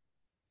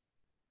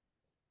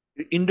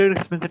 ইনডাইরেক্ট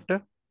এক্সপেন্সেরটা।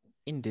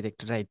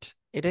 Indirect, right.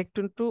 এটা একটু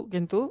একটু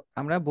কিন্তু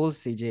আমরা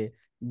বলছি যে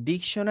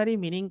ডিকশনারি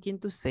মিনিং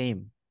কিন্তু সেম,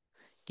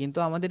 কিন্তু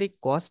আমাদের এই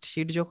কস্ট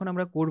শিট যখন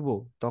আমরা করব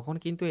তখন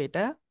কিন্তু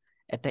এটা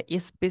একটা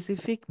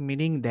স্পেসিফিক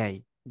মিনিং দেয়।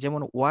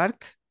 যেমন ওয়ার্ক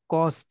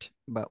কস্ট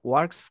বা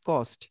ওয়ার্কস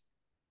কস্ট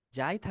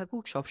যাই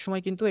থাকুক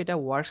সবসময় কিন্তু এটা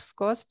ওয়ার্কস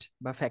কস্ট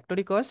বা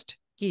ফ্যাক্টরি কস্ট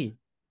কি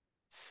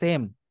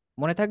সেম,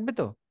 মনে থাকবে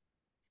তো?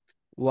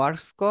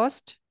 ওয়ার্কস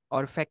কস্ট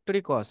আর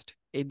ফ্যাক্টরি কস্ট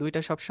এই দুইটা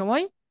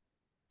সবসময়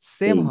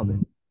সেম Same. হবে।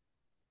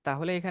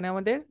 তাহলে এখানে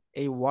আমাদের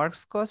এই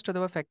ওয়ার্কস কস্ট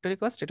অথবা ফ্যাক্টরি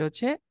কস্ট এটা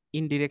হচ্ছে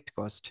ইনডিরেক্ট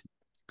কস্ট।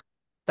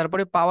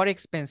 তারপরে পাওয়ার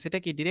এক্সপেন্স এটা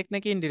কি ডিরেক্ট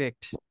নাকি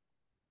ইনডিরেক্ট?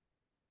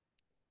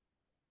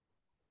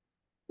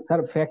 স্যার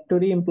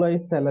ফ্যাক্টরি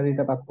এমপ্লয়িজ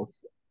স্যালারিটা বাদ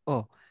পড়ছে। ও,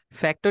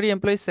 ফ্যাক্টরি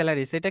এমপ্লয়ি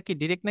স্যালারি সেটা কি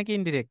ডিরেক্ট নাকি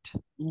ইনডিরেক্ট?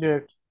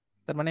 ইনডাইরেক্ট।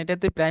 তার মানে এটা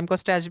তুই প্রাইম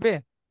কস্টে আসবে।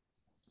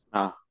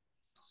 না।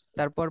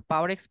 তারপর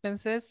পাওয়ার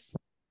এক্সপেন্সেস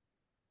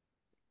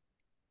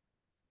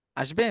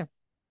আসবে।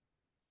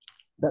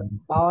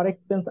 পাওয়ার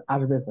এক্সপেন্স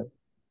আসবে স্যার।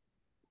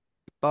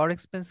 পাওয়ার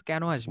এক্সপেন্স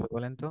কেন আসবে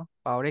বলেন তো?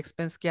 পাওয়ার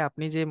এক্সপেন্স কি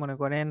আপনি যে মনে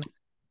করেন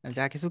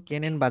যা কিছু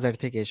কেনেন বাজার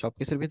থেকে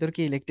সবকিছুর ভিতর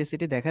কি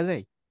ইলেকট্রিসিটি দেখা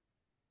যায়?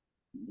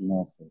 No,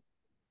 sir.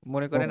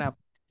 মনে করেন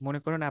মনে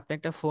করেন আপনি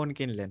একটা ফোন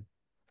কিনলেন,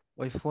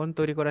 ওই ফোন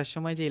তৈরি করার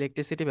সময় যে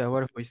ইলেকট্রিসিটি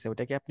ব্যবহার হয়েছে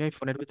ওটা কি আপনি ওই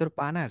ফোনের ভিতর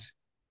পান আর?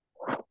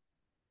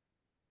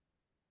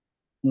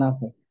 না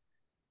স্যার।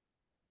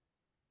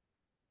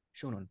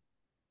 শুনুন,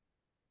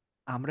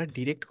 আমরা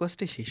ডিরেক্ট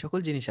কস্টে সেই সকল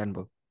জিনিস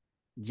আনবো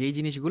যেই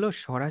জিনিসগুলো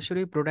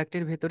সরাসরি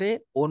প্রোডাক্টের ভেতরে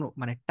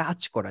মানে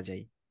টাচ করা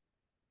যায়।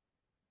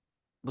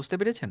 বুঝতে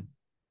পেরেছেন?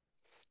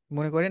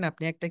 মনে করেন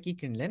আপনি একটা কি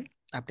কিনলেন,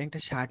 আপনি একটা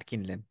শার্ট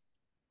কিনলেন,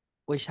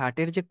 ওই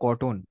শার্টের যে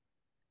কটন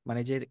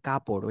মানে যে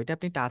কাপড় ওইটা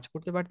আপনি টাচ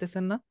করতে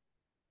পারতেছেন না?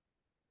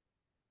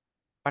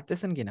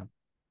 পারতেছেন কিনা?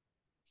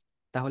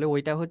 তাহলে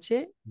ওইটা হচ্ছে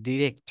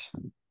ডিরেক্ট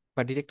বা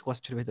বা ডিরেক্ট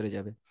কস্টের ভেতরে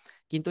যাবে।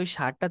 কিন্তু ওই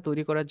শার্টটা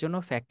তৈরি করার জন্য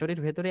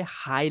ফ্যাক্টরির ভেতরে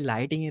হাই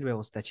লাইটিং এর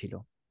ব্যবস্থা ছিল।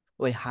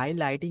 ওই হাই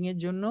লাইটিং এর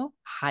জন্য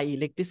হাই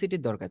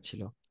ইলেকট্রিসিটির দরকার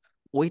ছিল।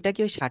 ওইটা কি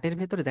ওই শার্টের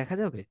ভেতরে দেখা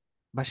যাবে,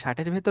 বা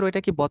শার্টের ভেতরে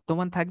ওইটা কি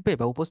বর্তমান থাকবে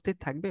বা উপস্থিত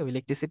থাকবে ওই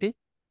ইলেকট্রিসিটি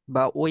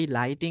বা ওই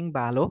লাইটিং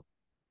বা আলো?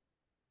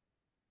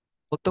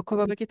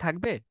 প্রত্যক্ষভাবে কি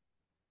থাকবে?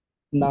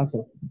 না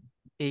স্যার।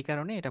 এই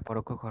কারণে এটা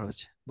পরোক্ষ খরচ।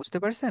 বুঝতে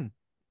পারছেন?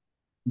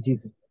 জি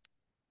স্যার।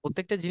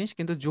 প্রত্যেকটা জিনিস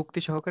কিন্তু যুক্তি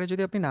সহকারে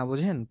যদি আপনি না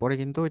বোঝেন, পরে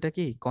কিন্তু এটা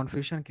কি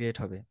কনফিউশন ক্রিয়েট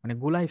হবে, মানে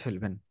গুলাই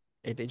ফেলবেন।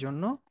 এটার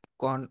জন্য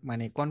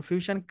মানে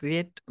কনফিউশন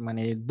ক্রিয়েট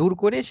মানে দূর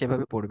করে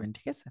সেভাবে পড়বেন,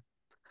 ঠিক আছে?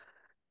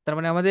 তার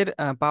মানে আমাদের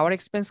পাওয়ার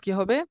এক্সপেন্স কি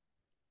হবে?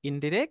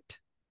 Indirect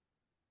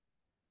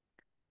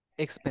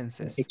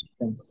expenses.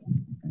 এক্সপেন্স।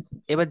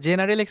 এবার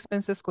জেনারেল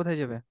এক্সপেন্সেস কোথায়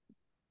যাবে?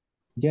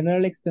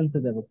 জেনারেল এক্সপেন্সে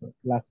যাবে স্যার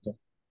লাস্টে।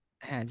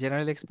 হ্যাঁ,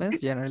 জেনারেল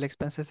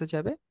এক্সপেন্সেসে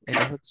যাবে।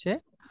 এটা হচ্ছে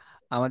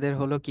আমাদের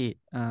হলো কি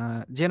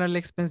জেনারেল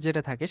এক্সপেন্স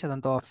যেটা থাকে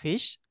সাধারণত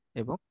অফিস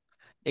এবং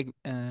এগ-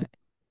 আহ,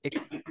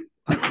 ex-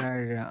 আপনার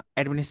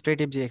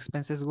অ্যাডমিনিস্ট্রেটিভ যে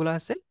এক্সপেন্সেস গুলো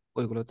আছে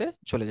ওইগুলোতে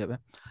চলে যাবে।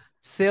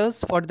 সেলস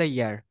ফর দ্য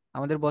ইয়ার,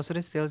 আমাদের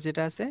বছরের সেলস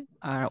যেটা আছে,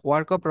 আর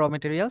ওয়ার্ক অফ র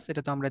মেটেরিয়ালস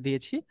এটা তো আমরা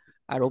দিয়েছি,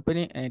 আর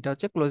ওপেনিং এটা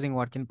হচ্ছে ক্লোজিং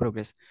ওয়ার্ক ইন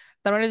প্রোগ্রেস।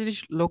 তার মানে যদি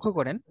লক্ষ্য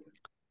করেন,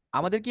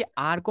 আমাদের কি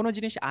আর কোনো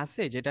জিনিস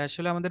আছে যেটা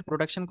আসলে আমাদের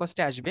প্রোডাকশন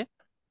কস্টে আসবে,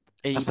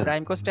 এই না স্যার,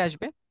 প্রাইম কস্টে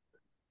আসবে?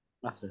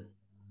 না স্যার,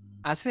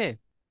 আছে?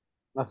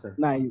 না স্যার।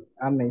 নাই,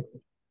 আর নাই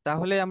স্যার।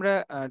 তাহলে আমরা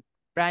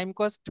প্রাইম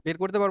কস্ট বের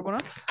করতে পারবো না?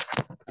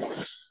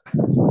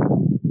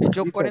 এই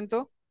যোগ জি স্যার। করেন তো,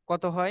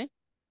 কত হয়?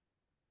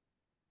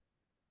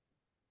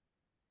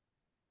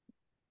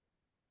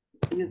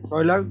 6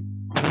 লাখ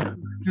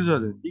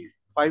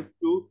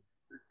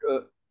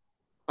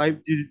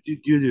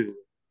 6,525,000।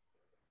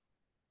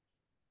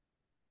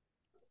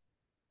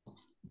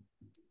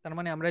 তার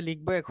মানে আমরা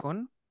লিখবো এখন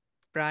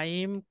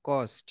প্রাইম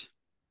কস্ট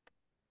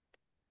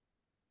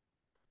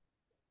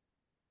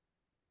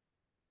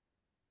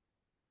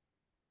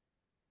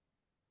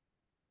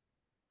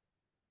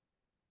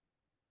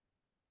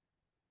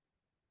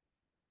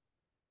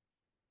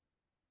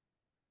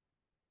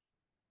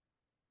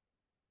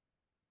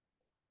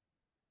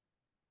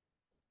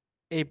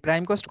এই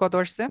প্রাইম কস্ট কত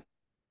আসছে?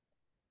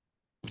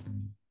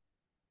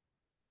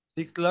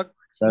 6 লাখ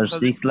Sir,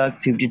 2,000।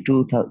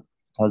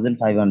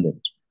 6,52,500.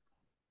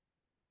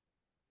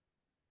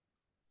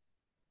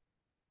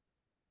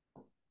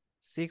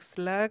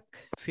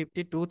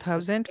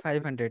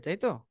 6,52,500, তাই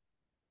তো?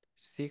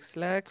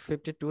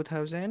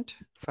 6,52,500,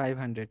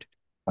 500.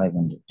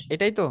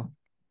 এটাই তো?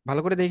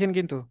 ভালো করে দেখেন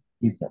কিন্তু।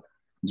 Yes, sir.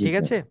 Ji, ঠিক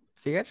sir. আছে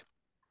ফিগার?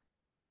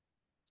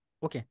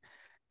 ওকে।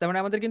 তার মানে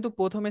আমাদের কিন্তু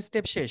প্রথম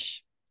স্টেপ শেষ।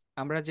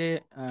 আমরা যে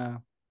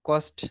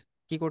কস্ট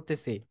কি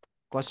করতেছি,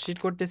 কস্ট শিট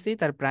করতেছি,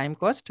 তার প্রাইম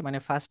কস্ট মানে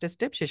ফার্স্ট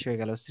স্টেপ শেষ হয়ে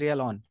গেল, সিরিয়াল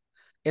 1।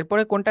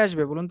 এরপরে কোনটা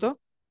আসবে বলুন তো?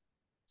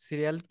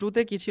 সিরিয়াল 2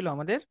 তে কি ছিল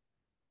আমাদের?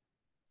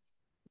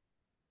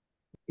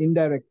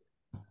 Indirect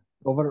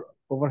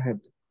overhead.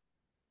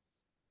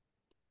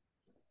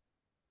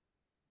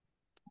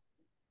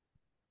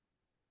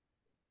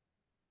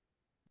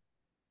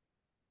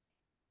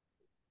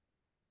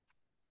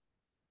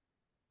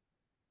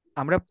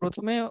 আমরা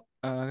প্রথমে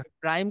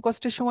প্রাইম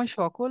কস্টের সময়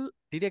সকল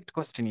ডিরেক্ট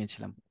কস্ট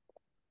নিয়েছিলাম।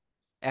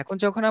 এখন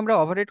যখন আমরা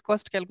ওভারহেড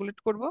কস্ট ক্যালকুলেট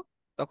করব,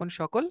 তখন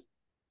সকল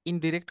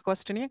ইনডিরেক্ট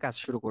কস্ট নিয়ে কাজ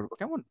শুরু করব,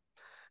 কেমন?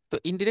 তো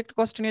ইনডিরেক্ট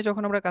কস্ট নিয়ে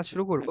যখন আমরা কাজ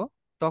শুরু করব,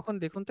 তখন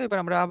দেখুন তো, এবার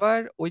আমরা আবার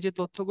ওই যে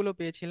তথ্যগুলো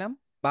পেয়েছিলাম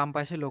বাম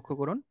পাশে লক্ষ্য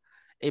করুন,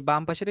 এই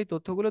বাম পাশের এই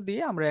তথ্যগুলো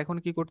দিয়ে আমরা এখন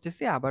কি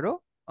করতেছি, আবারও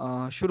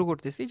শুরু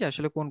করতেছি যে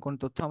আসলে কোন কোন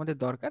তথ্য আমাদের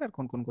দরকার আর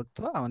কোন কোন তথ্য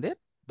আমাদের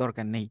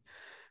দরকার নেই।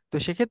 তো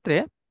সেক্ষেত্রে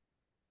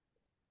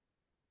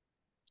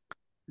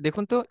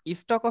দেখুন তো,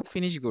 স্টক অফ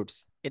ফিনিশ গুডস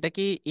এটা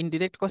কি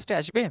ইনডিরেক্ট কস্টে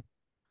আসবে?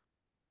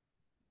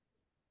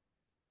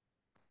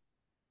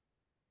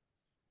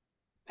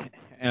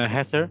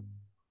 হ্যাঁ স্যার।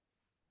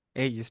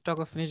 এই stock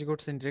of finish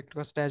goods indirect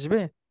কস্টে আসবে,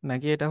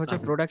 নাকি এটা হচ্ছে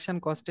প্রোডাকশন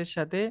কস্টের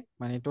সাথে,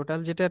 মানে টোটাল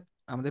যেটা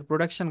আমাদের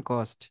প্রোডাকশন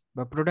কস্ট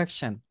বা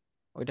প্রোডাকশন,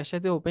 ওইটার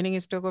সাথে opening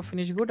stock of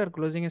finish good R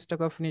closing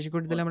stock of finish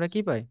good দিলে আমরা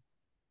কি পাই?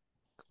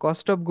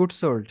 Cost of good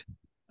sold.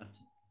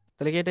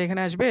 তাহলে কি এটা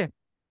এখানে আসবে?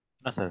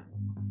 না sir.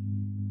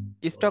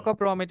 Stock of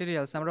raw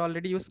materials আমরা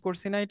অলরেডি ইউজ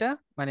করছি না এটা,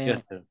 মানে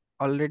ইয়েস স্যার।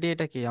 অলরেডি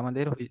এটা কি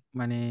আমাদের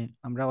মানে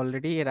আমরা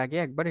অলরেডি এর আগে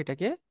একবার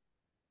এটাকে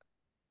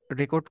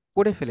রেকর্ড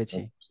করে ফেলেছি।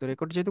 তো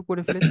রেকর্ড যেহেতু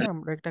করে ফেলেছি,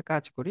 আমরা একটা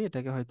কাজ করি,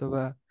 এটাকে হয়তো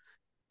বা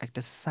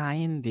একটা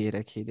সাইন দিয়ে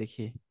রাখি,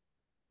 দেখি।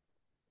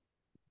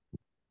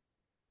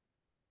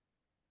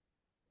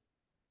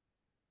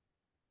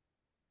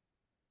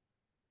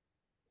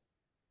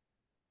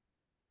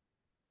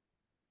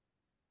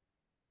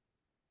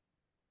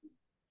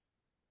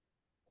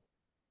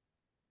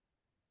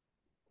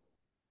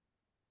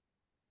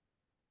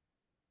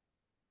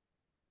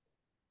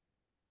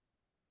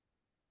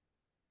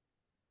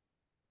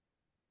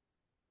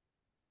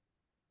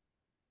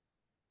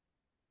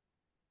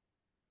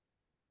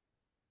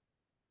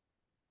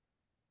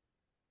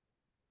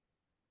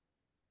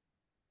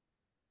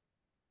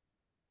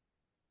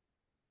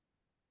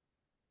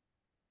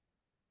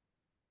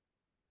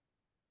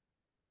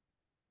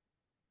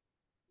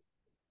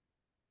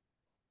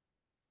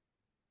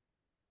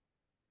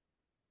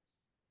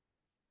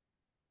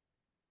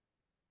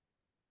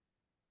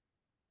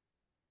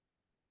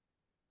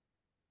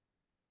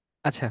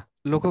 আচ্ছা,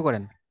 লক্ষ্য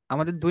করেন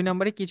আমাদের 2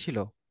 নম্বরে কি ছিল?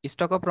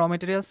 স্টক অফ র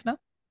মেটেরিয়ালস না?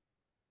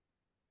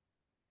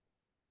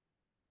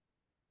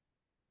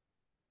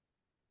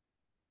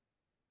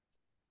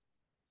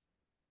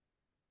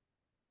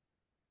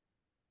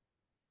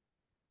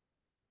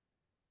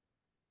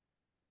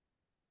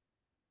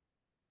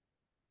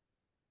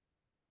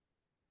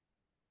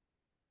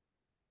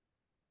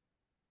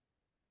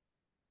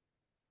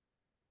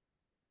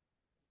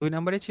 দুই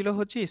নম্বরে ছিল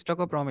হচ্ছে stock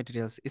of raw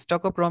materials.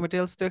 Stock of raw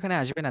materials তো এখানে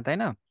আসবে না, তাই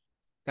না?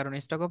 কারণ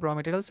স্টক অফ র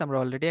মেটেরিয়ালস আমরা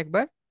অলরেডি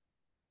একবার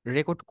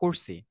রেকর্ড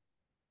করছি।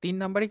 3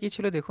 নম্বরে কি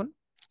ছিল দেখুন,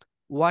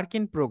 work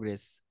in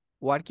progress.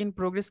 Work in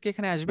progress কি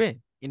এখানে আসবে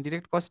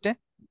ইনডিরেক্ট কস্টে?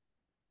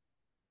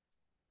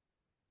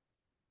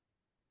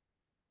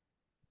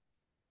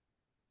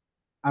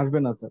 আসবে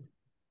না স্যার।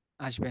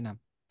 আসবে না।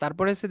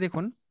 তারপরে এসে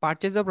দেখুন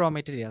পারচেজ অফ র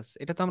মেটেরিয়ালস,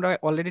 এটা তো আমরা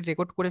অলরেডি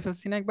রেকর্ড করে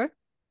ফেলছি না একবার?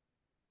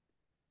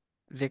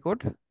 রেকর্ড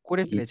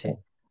করে জি ফেলেছি। স্যার।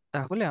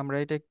 তাহলে আমরা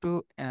এটা একটু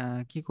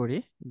কি করি,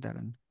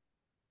 দাঁড়ান,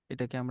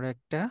 এটাকে আমরা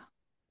একটা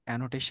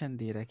অ্যানোটেশন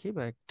দিয়ে রাখি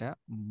বা একটা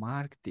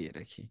মার্ক দিয়ে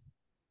রাখি,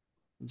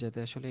 যাতে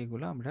আসলে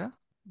এগুলো আমরা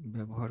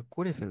ব্যবহার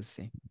করে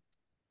ফেলছি।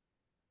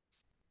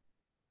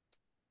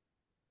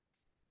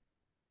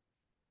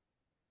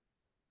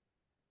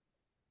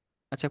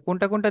 আচ্ছা,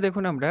 কোনটা কোনটা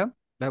দেখুন আমরা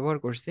ব্যবহার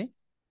করছি।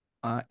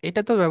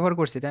 এটা তো ব্যবহার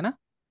করছি, তাই না?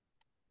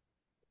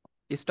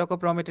 স্টক অফ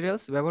র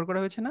মেটেরিয়ালস ব্যবহার করা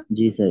হয়েছে না?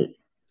 জি স্যার।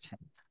 আচ্ছা,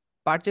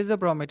 পারচেজ অফ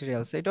র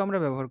মেটেরিয়ালস এটাও আমরা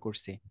ব্যবহার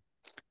করছি।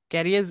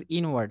 ক্যারিয়াজ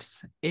ইনওয়ার্ডস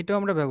এটাও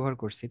আমরা ব্যবহার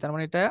করছি, তার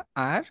মানে এটা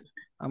আর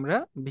আমরা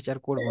বিচার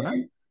করব না।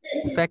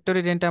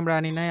 ফ্যাক্টরি রেন্ট আমরা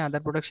আনি নাই,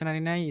 আদার প্রোডাকশন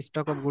আনি নাই,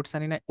 স্টক অফ গুডস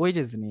আনি নাই,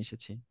 ওয়েজেস নিয়ে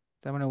এসেছি।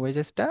 তার মানে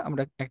ওয়েজেসটা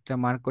আমরা একটা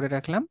মার্ক করে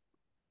রাখলাম।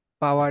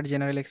 পাওয়ার,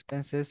 general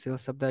expenses,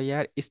 sales of the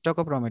year, stock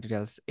of raw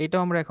materials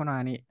এটাও আমরা এখন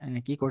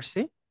কি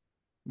করছি,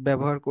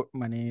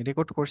 মানে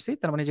রেকর্ড করছি।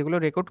 তার মানে যেগুলো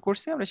রেকর্ড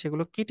করছি আমরা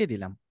সেগুলো কেটে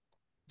দিলাম,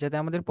 যাতে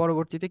আমাদের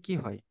পরবর্তীতে কি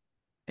হয়,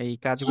 এই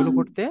কাজগুলো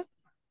করতে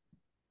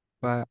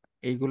বা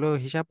এইগুলো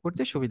হিসাব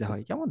করতে সুবিধা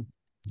হয়। কেমন?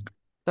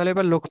 তাহলে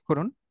এবার লক্ষ্য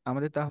করুন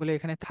আমাদের তাহলে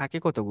এখানে থাকে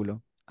কতগুলো।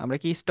 আমরা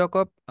কি স্টক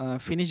অফ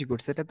ফিনিশ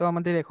গুডস এটা তো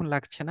আমাদের এখন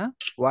লাগছে না।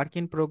 ওয়ার্ক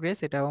ইন প্রোগ্রেস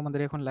এটাও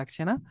আমাদের এখন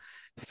লাগছে না।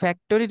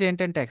 ফ্যাক্টরি রেন্ট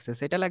অ্যান্ড ট্যাক্সেস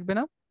এটা লাগবে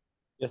না।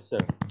 Yes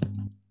sir.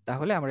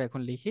 তাহলে আমরা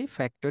এখন লিখি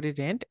ফ্যাক্টরি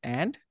রেন্ট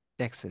অ্যান্ড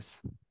ট্যাক্সেস।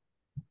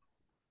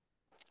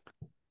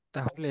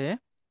 তাহলে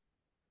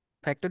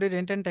ফ্যাক্টরি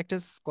রেন্ট অ্যান্ড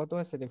ট্যাক্সেস কত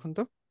আছে দেখুন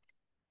তো।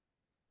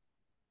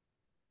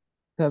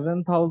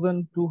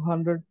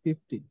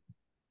 7250।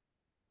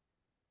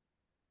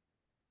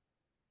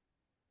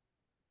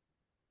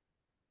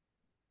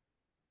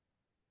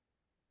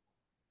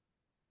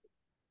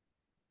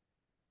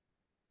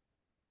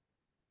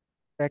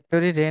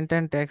 Factory rent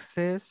and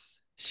taxes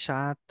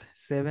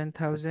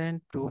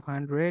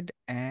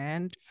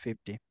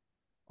 7250।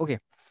 ওকে,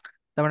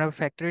 তার মানে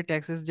ফ্যাক্টরি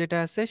ট্যাক্সেস যেটা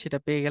আছে সেটা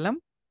পেয়ে গেলাম।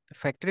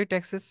 ফ্যাক্টরি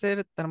ট্যাক্সেস এর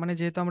তার মানে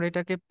যেহেতু আমরা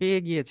এটাকে পেয়ে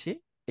গিয়েছি,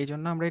 এই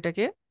জন্য আমরা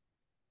এটাকে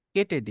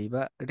কেটে দিই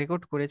বা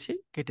রেকর্ড করেছি,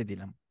 কেটে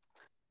দিলাম।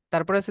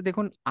 তারপর আছে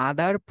দেখুন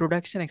আদার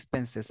প্রোডাকশন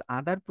এক্সপেন্সেস।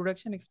 আদার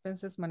প্রোডাকশন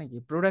এক্সপেন্সেস মানে কি,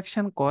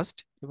 প্রোডাকশন কস্ট,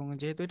 এবং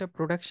যেহেতু এটা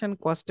প্রোডাকশন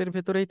কস্টের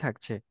ভেতরেই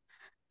থাকছে,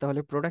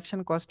 তাহলে প্রোডাকশন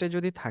কস্টে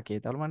যদি থাকে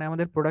তার মানে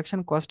আমাদের প্রোডাকশন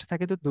কস্ট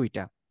থাকে তো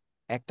দুইটা,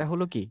 একটা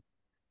হলো কি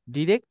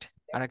ডিরেক্ট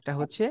আর একটা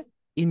হচ্ছে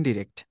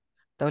ইনডিরেক্ট।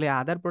 তাহলে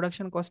আদার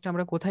প্রোডাকশন কস্ট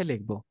আমরা কোথায়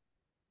লিখবো?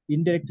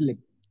 ইনডিরেক্টলি।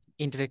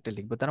 ইনডিরেক্টে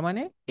লিখবো, তার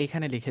মানে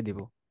এখানে লিখে দিব।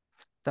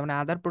 তার মানে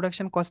আদার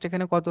প্রোডাকশন কস্ট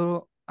এখানে কত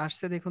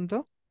আসছে দেখুন তো।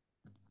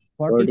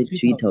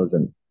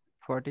 43,000।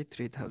 43,000।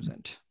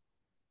 43,000।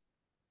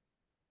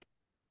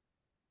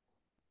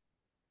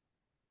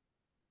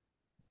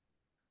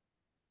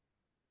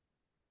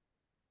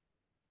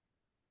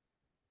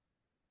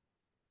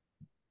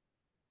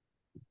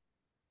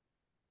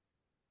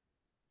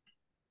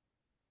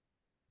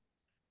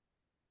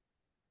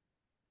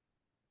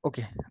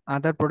 ওকে,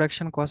 আদার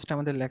প্রোডাকশন কস্ট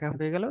আমাদের লেখা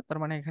হয়ে গেল। তার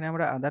মানে এখানে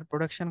আমরা আদার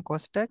প্রোডাকশন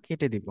কস্টটা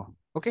কেটে দিব।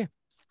 ওকে,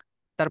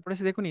 তারপরে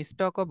এসে দেখুন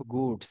স্টক অফ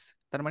গুডস,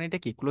 তার মানে এটা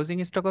কি closing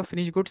stock of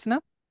finish goods না?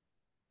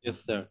 Yes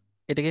sir.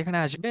 এটা কি এখানে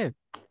আসবে?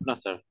 না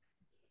স্যার।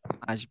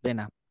 আসবে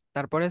না।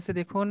 তারপরে আছে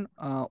দেখুন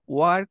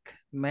ওয়ার্ক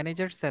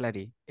ম্যানেজার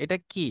স্যালারি, এটা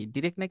কি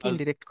ডিরেক্ট নাকি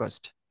ইনডিরেক্ট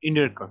কস্ট?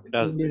 ইনডিরেক্ট কস্ট এটা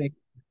আসবে। ইনডিরেক্ট।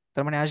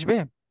 তার মানে আসবে।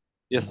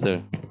 Yes sir.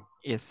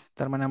 ইয়েস,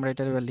 তার মানে আমরা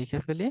এটা এবার লিখে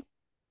ফেলি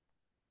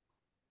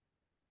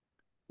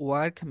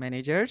ওয়ার্ক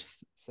ম্যানেজার্স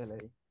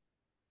স্যালারি।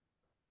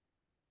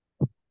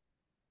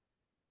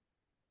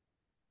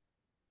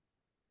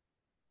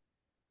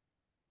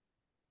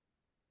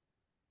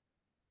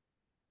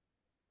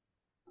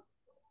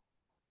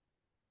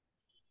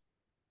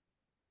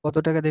 কত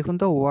টাকা দেখুন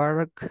তো,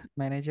 ওয়ার্ক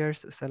ম্যানেজার্স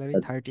স্যালারি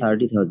 30।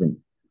 30,000।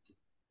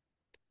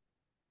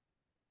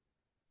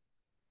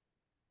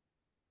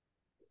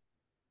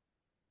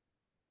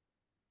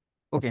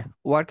 ওকে,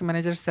 ওয়ার্ক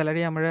ম্যানেজার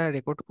স্যালারি আমরা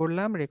রেকর্ড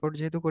করলাম। রেকর্ড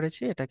যেহেতু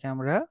করেছি এটাকে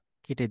আমরা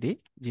কেটে দিই,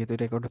 যেহেতু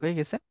রেকর্ড হয়ে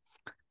গেছে।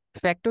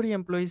 ফ্যাক্টরি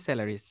এমপ্লয়ি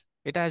স্যালারিজ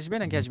এটা আসবে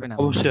নাকি আসবে না?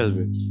 অবশ্যই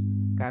আসবে।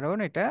 কারণ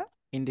এটা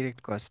ইনডিরেক্ট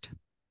কস্ট।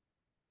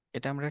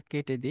 এটা আমরা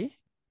কেটে দিই,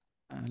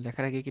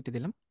 লেখার আগে কেটে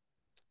দিলাম।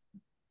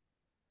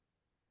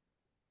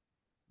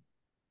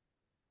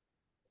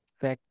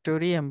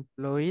 ফ্যাক্টরি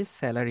এমপ্লয়ি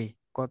স্যালারি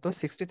কত?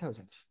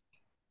 60,000।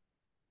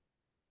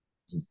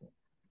 জি স্যার।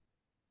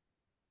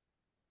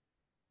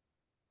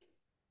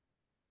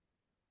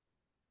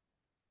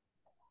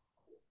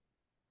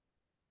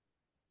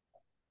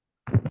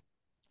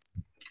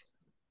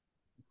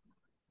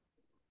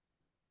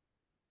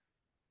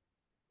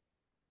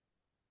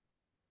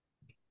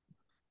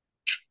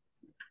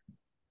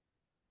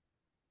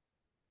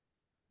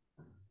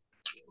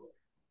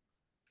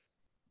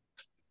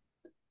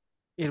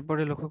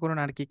 এরপরে লক্ষ্য করুন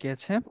আর কি কি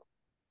আছে।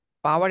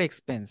 পাওয়ার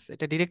এক্সপেন্স,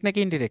 এটা ডিরেক্ট নাকি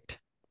ইনডিরেক্ট?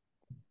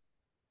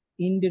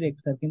 ইনডিরেক্ট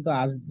স্যার, কিন্তু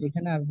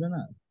এখানে আসবে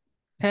না।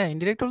 হ্যাঁ,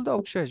 ইনডিরেক্ট হলে তো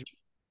অবশ্যই আসবে।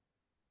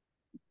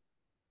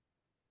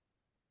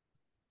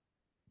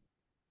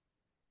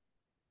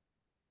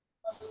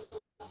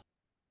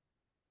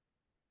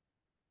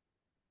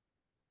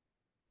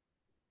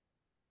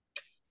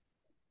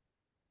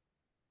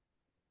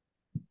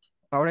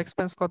 পাওয়ার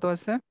এক্সপেন্স কত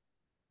আছে?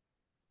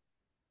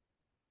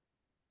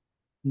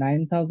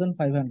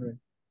 9500।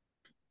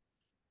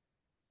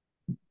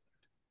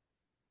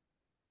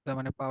 তার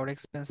মানে পাওয়ার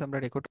এক্সপেন্স আমরা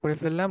রেকর্ড করে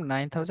ফেললাম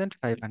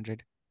 9500।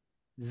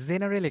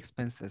 জেনারেল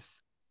এক্সপেন্সেস,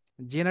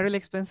 জেনারেল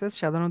এক্সপেন্সেস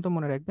সাধারণত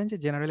মনে রাখবেন যে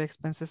জেনারেল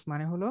এক্সপেন্সেস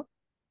মানে হলো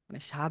মানে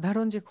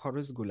সাধারণ যে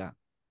খরচগুলা,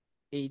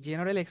 এই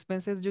জেনারেল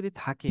এক্সপেন্সেস যদি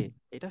থাকে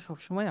এটা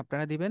সবসময়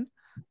আপনারা দিবেন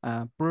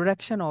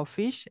production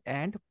office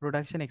and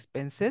production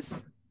expenses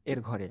এর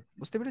ঘরে।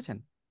 বুঝতে পেরেছেন?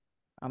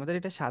 আমাদের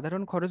এটা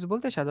সাধারণ খরচ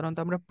বলতে সাধারণত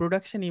আমরা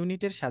প্রোডাকশন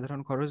ইউনিটের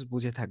সাধারণ খরচ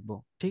বুঝে থাকবো।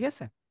 ঠিক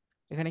আছে?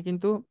 এখানে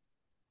কিন্তু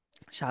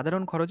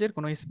সাধারণ খরচের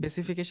কোনো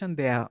স্পেসিফিকেশন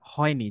দেয়া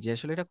হয়নি যে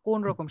আসলে এটা কোন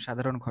রকম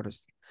সাধারণ খরচ।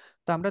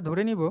 তো আমরা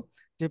ধরে নিব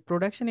যে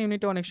প্রোডাকশন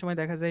ইউনিটে অনেক সময়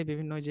দেখা যায়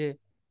বিভিন্ন যে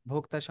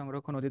ভোক্তা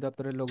সংরক্ষণ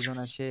অধিদপ্তরের লোকজন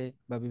আসে,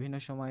 বা বিভিন্ন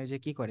সময় যে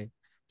কি করে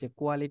যে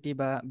কোয়ালিটি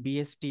বা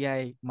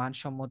বিএসটিআই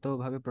মানসম্মত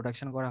ভাবে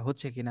প্রোডাকশন করা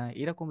হচ্ছে কিনা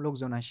এরকম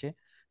লোকজন আসে।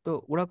 তো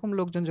ওরকম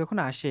লোকজন যখন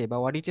আসে বা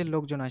অডিটের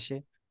লোকজন আসে,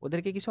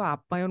 ওদেরকে কিছু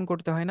আপ্যায়ন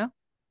করতে হয় না?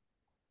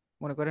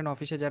 মনে করেন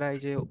অফিসে যারা এই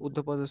যে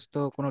ঊর্ধ্বপদস্থ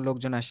কোনো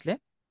লোকজন আসলে,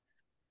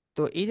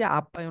 তো এই যে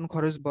আপ্যায়ন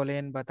খরচ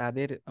বলেন বা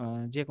তাদের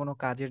যে কোনো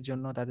কাজের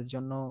জন্য তাদের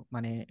জন্য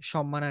মানে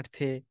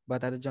সম্মানার্থে বা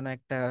তাদের জন্য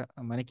একটা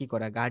মানে কি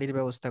করা গাড়ির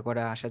ব্যবস্থা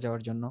করা আসা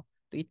যাওয়ার জন্য,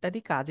 তো ইত্যাদি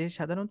কাজের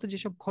সাধারণত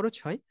যেসব খরচ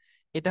হয়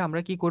এটা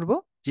আমরা কি করব,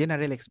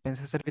 জেনারেল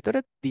এক্সপেন্সেস এর ভিতরে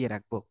দিয়ে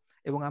রাখবো।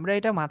 এবং আমরা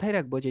এটা মাথায়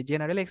রাখবো যে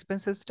জেনারেল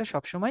এক্সপেন্সেসটা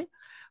সবসময়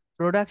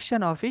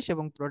প্রোডাকশন অফিস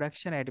এবং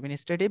প্রোডাকশন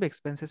অ্যাডমিনিস্ট্রেটিভ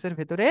এক্সপেন্সেস এর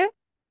ভিতরে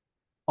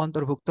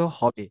অন্তর্ভুক্ত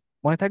হবে।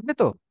 মনে থাকবে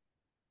তো?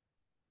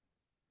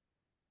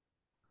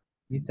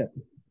 জি স্যার।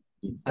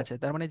 জি স্যার। আচ্ছা,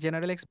 তার মানে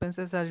জেনারেল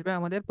এক্সপেন্সেস আসবে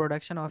আমাদের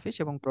প্রোডাকশন অফিস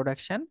এবং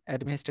প্রোডাকশন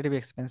অ্যাডমিনিস্ট্রেটিভ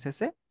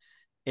এক্সপেন্সেসে,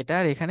 এটা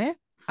আর এখানে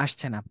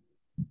আসছে না।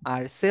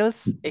 আর সেলস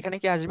এখানে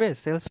কি আসবে?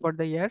 Sales for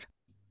the year,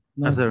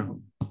 no হ্যাঁ sir. Sir.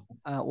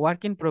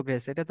 Work in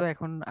progress, এটা তো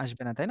এখন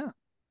আসবে না তাই না?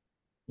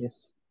 ইয়েস।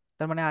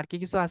 তার মানে আর কি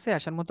কিছু আছে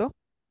আসার মতো?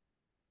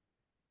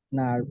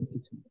 না, আর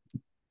কিছু না।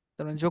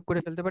 তার মানে যোগ করে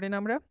ফেলতে পারি না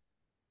আমরা?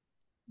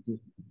 জি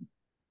স্যার।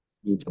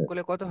 জি যোগ স্যার।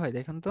 করলে কত হয়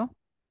দেখুন তো?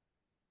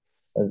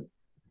 স্যার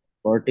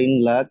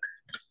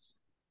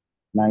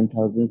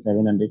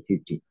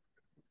 14,09,750।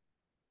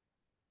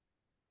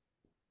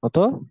 কত?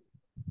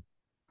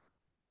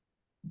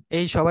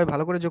 এই সবাই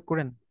ভালো করে যোগ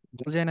করেন,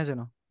 ভুল যায় না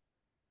যেন।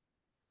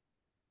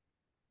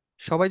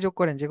 সবাই যোগ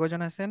করেন, যে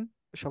কজন আছেন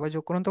সবাই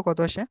যোগ করুন তো কত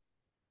আসে।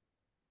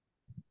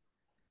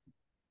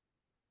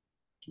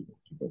 কি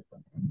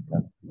বলতাম?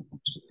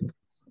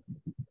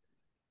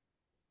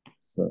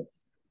 Sir,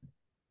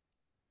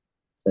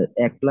 sir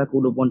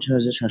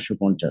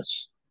 1,49,750।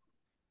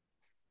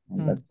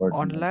 হুম,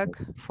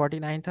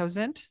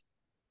 1,49,750।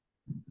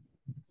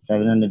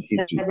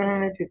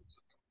 750।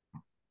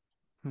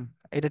 হুম,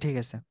 এটা ঠিক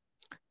আছে।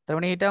 তার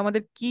মানে এটা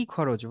আমাদের কি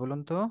খরচ বলুন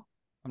তো,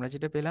 আমরা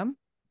যেটা পেলাম?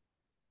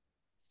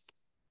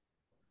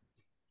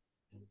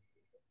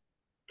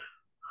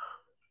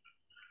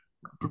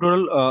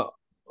 টোটাল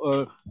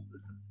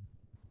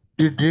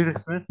ডিরেক্ট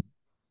এক্সপেন্স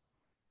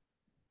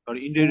আর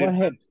indirect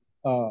overhead,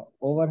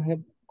 expense.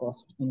 Overhead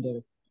cost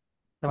indirect.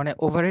 তার মানে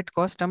ওভারহেড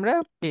কস্ট আমরা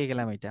পেয়ে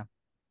গেলাম এটা।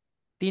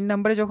 3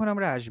 নম্বরে যখন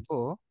আমরা আসবো,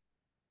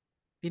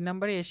 3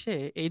 নম্বরে এসে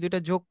এই দুটো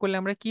যোগ করলে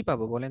আমরা কি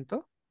পাবো বলেন তো?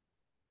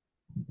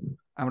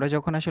 আমরা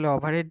যখন আসলে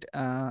ওভারহেড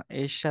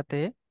এর সাথে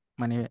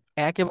মানে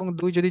 1 এবং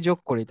 2 যদি যোগ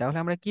করি তাহলে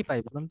আমরা কি পাই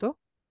বলুন তো?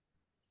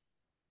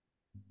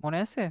 মনে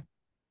আছে?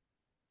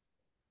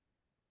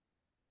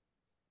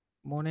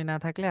 মনে না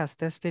থাকলে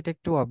আস্তে আস্তে এটা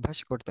একটু অভ্যাস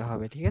করতে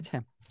হবে, ঠিক আছে?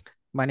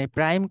 মানে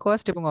প্রাইম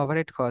কস্ট এবং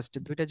ওভারহেড কস্ট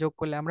দুইটা যোগ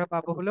করলে আমরা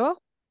পাবো হলো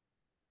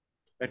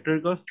factory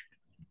cost.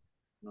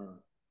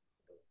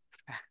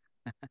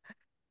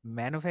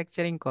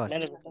 Manufacturing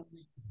cost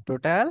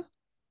total.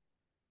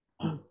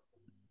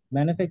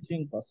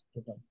 Manufacturing cost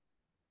total.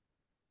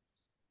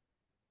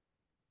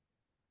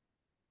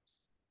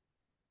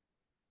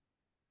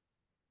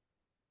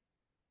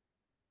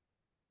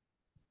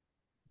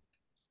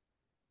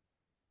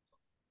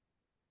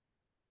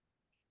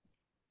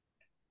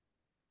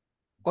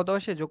 কত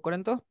আসে যোগ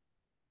করেন তো?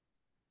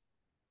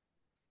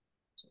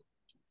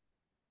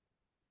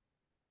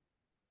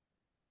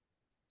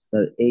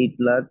 স্যার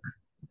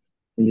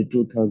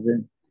 8,22,000।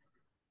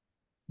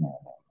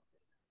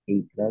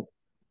 8,00,000।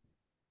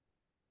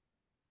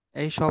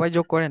 এই সবাই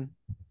যোগ করেন।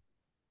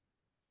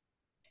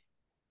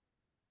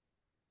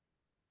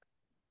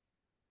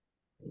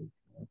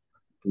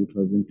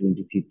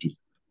 2020-50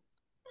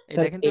 এই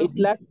স্যার দেখেন তো 8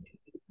 লাখ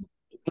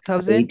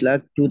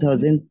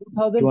 2250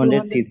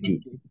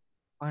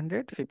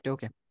 8,02,250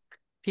 ওকে,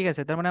 ঠিক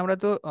আছে। তার মানে আমরা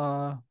তো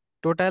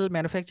টোটাল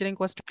ম্যানুফ্যাকচারিং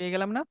কস্ট পেয়ে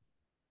গেলাম না?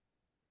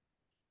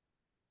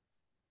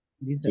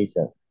 জি জি স্যার।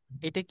 স্যার।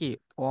 এটা কি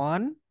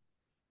 1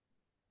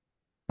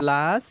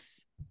 প্লাস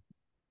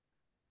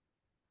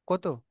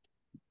কত,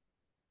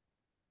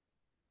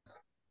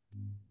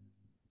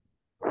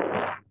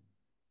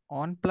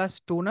 1 প্লাস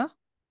 2 না?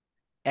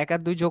 1 আর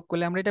 2 যোগ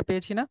করলে আমরা এটা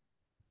পেয়েছি না?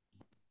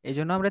 এই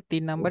জন্য আমরা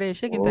 3 নম্বরে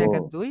এসে কিন্তু 1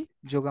 আর ও 2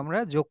 যোগ আমরা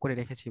যোগ করে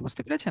রেখেছি,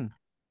 বুঝতে পেরেছেন?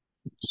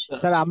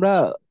 স্যার আমরা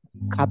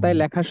খাতায়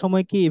লেখার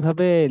সময় কি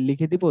এভাবে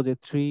লিখে দিব যে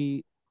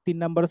 3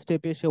 নাম্বার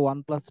স্টেপে এসে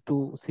 1+2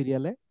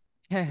 সিরিয়ালে?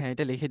 হ্যাঁ হ্যাঁ,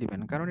 এটা লিখে দিবেন,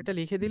 কারণ এটা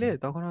লিখে দিলে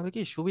তখন হবে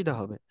কি সুবিধা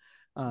হবে।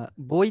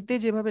 বইতে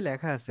যেভাবে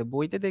লেখা আছে,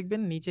 বইতে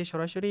দেখবেন নিচে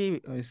সরাসরি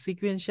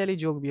সিকুয়েন্সিয়ালি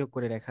যোগ বিয়োগ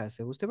করে লেখা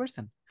আছে, বুঝতে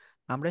পারছেন?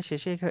 আমরা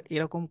শেষে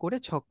এরকম করে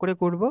ছক করে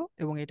করব,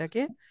 এবং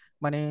এটাকে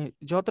মানে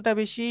যতটা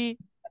বেশি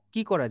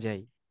কি করা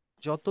যায়,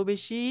 যত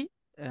বেশি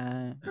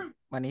আহ,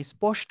 মানে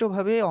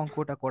স্পষ্টভাবে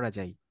অঙ্কটা করা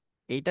যায়,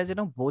 এইটা যেন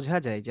বোঝা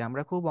যায় যে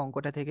আমরা খুব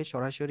অঙ্কটা থেকে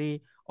সরাসরি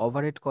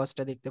ওভারহেড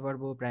কস্টটা দেখতে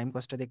পারবো, প্রাইম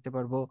কস্টটা দেখতে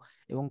পারবো,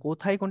 এবং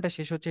কোথায় কোনটা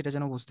শেষ হচ্ছে এটা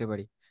যেন বুঝতে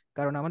পারি।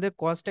 কারণ আমাদের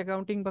কস্ট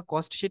অ্যাকাউন্টিং বা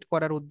কস্ট শিট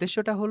করার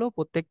উদ্দেশ্যটা হলো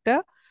প্রত্যেকটা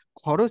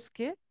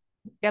খরচকে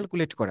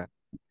ক্যালকুলেট করা।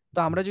 তো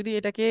আমরা যদি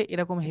এটাকে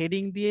এরকম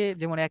হেডিং দিয়ে,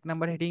 যেমন 1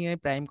 নাম্বার হেডিং এ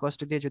প্রাইম কস্ট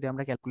দিয়ে যদি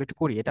আমরা ক্যালকুলেট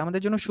করি, এটা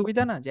আমাদের জন্য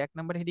সুবিধা না যে 1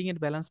 নাম্বার হেডিং এর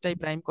ব্যালেন্সটাই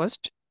প্রাইম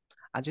কস্ট।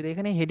 আর যদি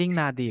এখানে হেডিং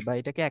না দিই বা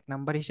এটাকে 1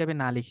 নাম্বার হিসাবে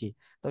না লিখি,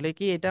 তাহলে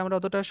কি এটা আমরা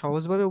অতটা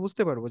সহজভাবে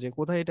বুঝতে পারবো যে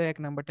কোথায় এটা 1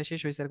 নাম্বারটা শেষ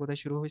হয়েছে আর কোথায়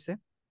শুরু হয়েছে?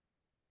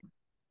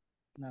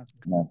 না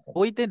স্যার। না স্যার।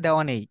 বইতে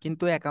দেওয়া নেই,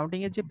 কিন্তু অ্যাকাউন্টিং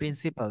এর যে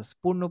প্রিন্সিপালস,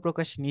 পূর্ণ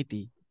প্রকাশ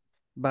নীতি,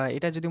 বা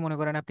এটা যদি মনে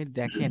করেন আপনি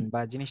দেখেন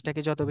বা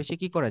জিনিসটাকে যত বেশি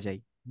কি করা যায়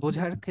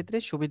বোঝার ক্ষেত্রে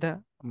সুবিধা,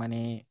 মানে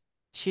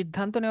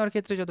সিদ্ধান্ত নেওয়ার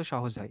ক্ষেত্রে যত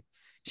সহজ হয়,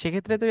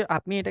 সেক্ষেত্রে তো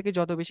আপনি এটাকে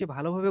যত বেশি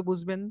ভালোভাবে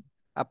বুঝবেন,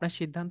 আপনার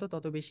সিদ্ধান্ত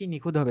তত বেশি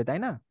নিখুঁত হবে, তাই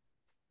না?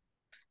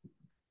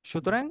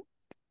 সুতরাং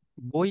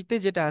বইতে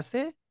যেটা আছে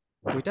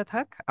ওইটা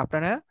থাক,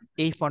 আপনারা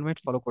এই ফরম্যাট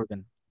ফলো করবেন।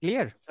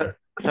 ক্লিয়ার? স্যার,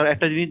 স্যার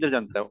একটা জিনিস যা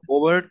জানতাম,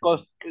 ওভারহেড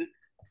কস্ট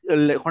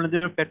ওখানে যে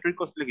ফ্যাক্টরি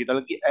কস্ট লিখি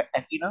তাহলে কি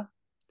একই না?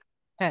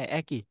 হ্যাঁ,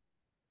 একই।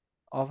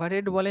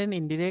 ওভারহেড বলেন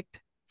ইনডিরেক্ট,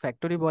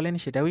 ফ্যাক্টরি বলেন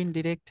সেটাও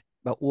ইনডিরেক্ট,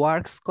 বা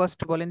ওয়ার্কস কস্ট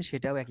বলেন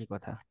সেটাও একই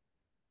কথা।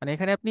 মানে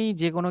এখানে আপনি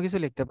যে কোনো কিছু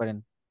লিখতে পারেন,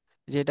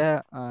 যেটা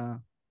আহ,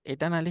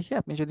 এটা না লিখে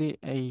আপনি যদি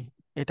এই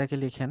এটাকে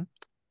লিখেন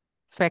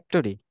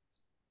ফ্যাক্টরি,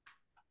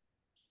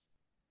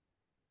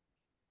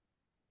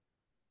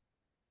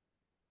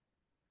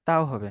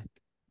 তাও হবে।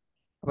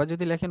 আবার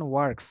যদি লেখেন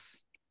ওয়ার্কস,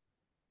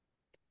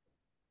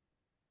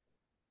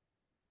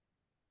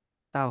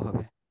 তাও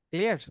হবে।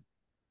 ক্লিয়ার?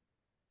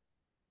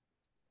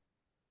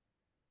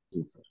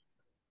 জি স্যার।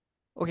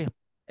 ওকে,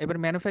 এবার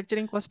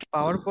ম্যানুফ্যাকচারিং কস্ট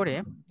পাওয়ার পরে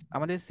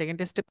আমাদের সেকেন্ড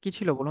স্টেপ কি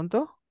ছিল বলুন তো?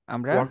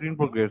 আমরা ওয়ার্ক ইন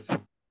প্রোগ্রেস।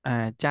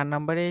 4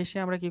 নম্বরে এসে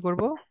আমরা কি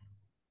করব?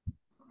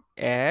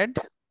 Add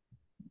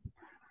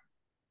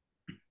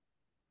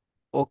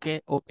okay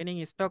opening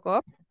stock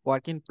of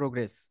work in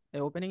progress.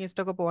 এই opening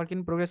stock of work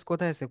in progress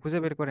কোথায় আছে খুঁজে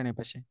বের করেন, এই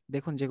পাশে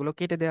দেখুন, যেগুলো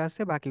কেটে দেওয়া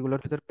আছে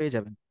বাকিগুলোর ভিতর পেয়ে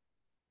যাবেন।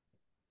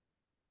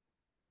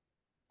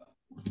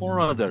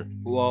 15,000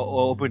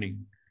 ওপেনিং,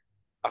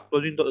 আর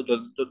ক্লোজিং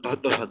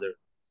 10,000।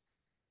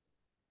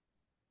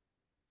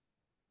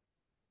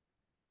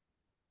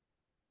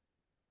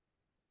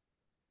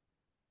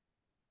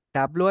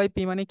 WIP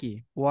মানে কি?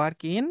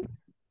 Work in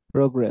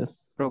progress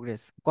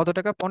progress. কত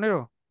টাকা?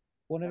 15।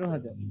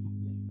 15,000।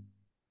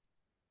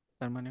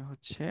 তার মানে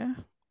হচ্ছে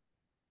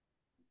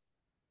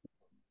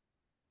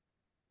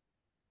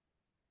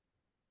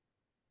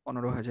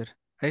 15,000।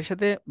 আর এর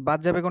সাথে বাদ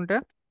যাবে কোনটা?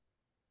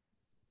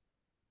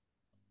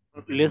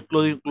 Less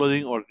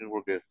closing work in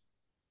progress.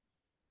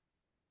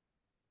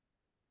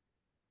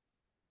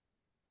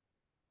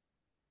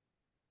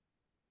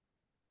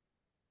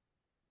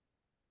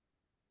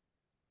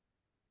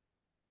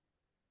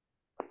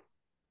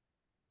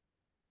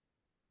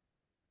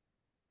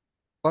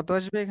 কত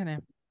আসবে এখানে?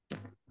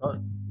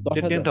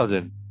 10,000।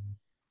 10,000।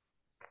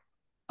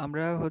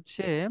 আমরা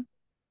হচ্ছে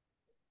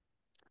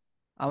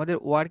আমাদের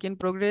ওয়ার্ক ইন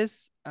প্রোগ্রেস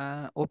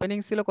ওপেনিং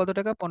ছিল কত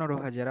টাকা?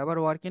 15,000। আবার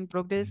ওয়ার্ক ইন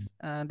প্রোগ্রেস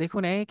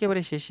দেখুন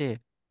একেবারে শেষে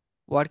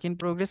ওয়ার্ক ইন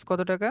প্রোগ্রেস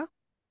কত টাকা?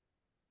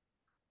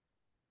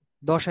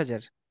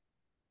 10,000।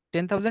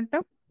 10,000 না?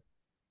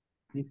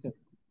 জি স্যার।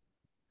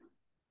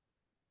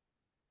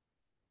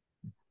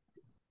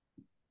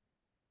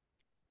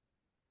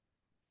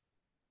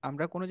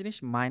 আমরা কোনো জিনিস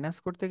মাইনাস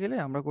করতে গেলে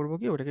আমরা করব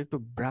কি, ওটাকে একটু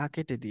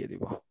ব্র্যাকেটে দিয়ে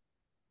দিব।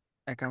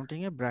 অ্যাকাউন্টিং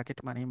এ ব্র্যাকেট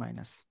মানেই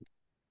মাইনাস।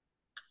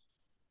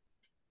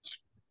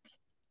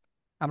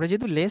 আমরা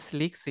যেহেতু লেস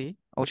লিখছি,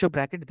 অবশ্য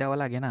ব্র্যাকেট দেওয়া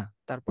লাগে না,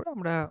 তারপর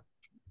আমরা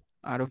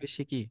আরো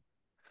বেশি কি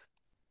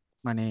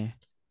মানে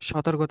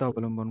সতর্কতা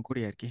অবলম্বন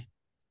করি আর কি।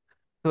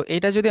 তো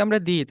এটা যদি আমরা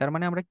দিই তার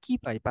মানে আমরা কি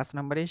পাই 5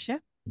 নম্বরে এসে?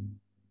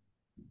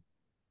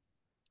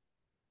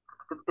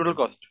 Total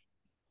cost.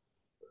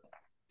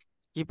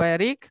 কি পাই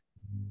আরিক?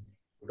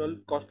 টোটাল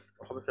কস্ট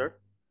হবে স্যার।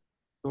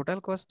 টোটাল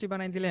কস্টই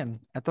বানাই দিলেন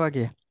এত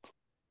আগে?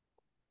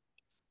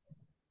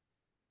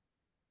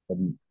 Sir,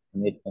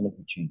 net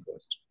manufacturing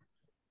cost.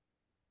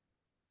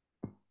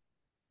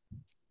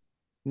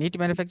 NEET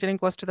manufacturing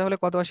কস্টে তাহলে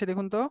কত আসে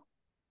দেখুন তো?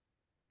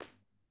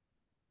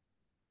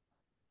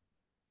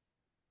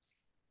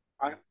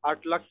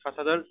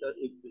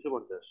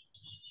 8,07,250।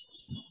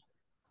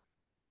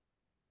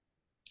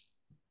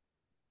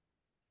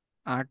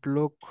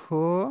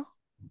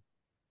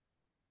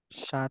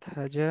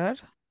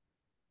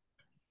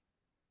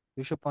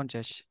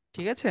 8,07,250,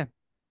 ঠিক আছে।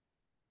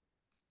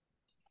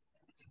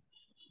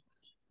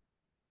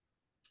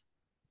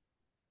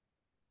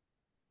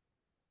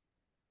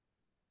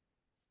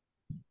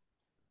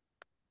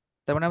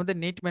 তার মানে আমাদের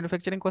নেট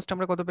ম্যানুফ্যাকচারিং কস্ট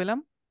আমরা কত পেলাম?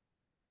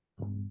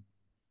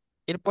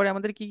 এরপরে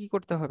আমাদের কি কি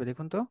করতে হবে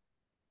দেখুন তো?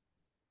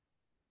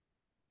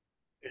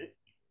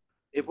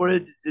 এরপরে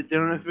যে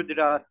জেনারেল এক্সপেন্স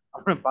যেটা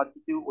আমরা বাদ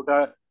দিচ্ছি ওটা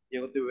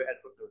ইয়ে করতে হবে, অ্যাড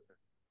করতে হবে।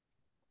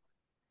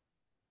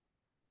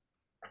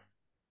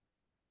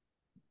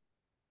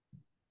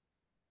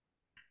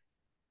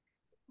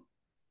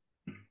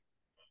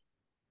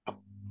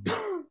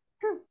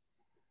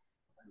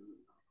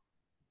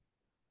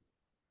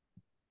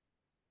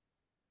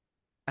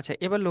 আচ্ছা,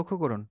 এবার লক্ষ্য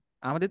করুন,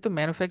 আমাদের তো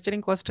ম্যানুফ্যাকচারিং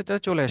কস্টটা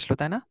চলে আসলো,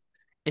 তাই না?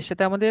 এর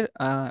সাথে আমাদের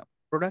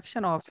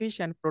production office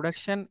and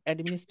production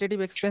administrative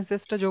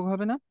এক্সপেন্সেসটা যোগ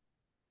হবে না?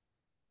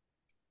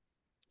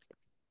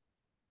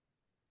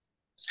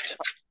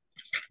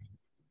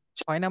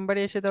 6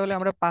 নম্বরে এসে তাহলে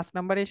আমরা 5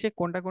 নম্বরে এসে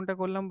কোনটা কোনটা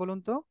করলাম বলুন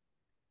তো?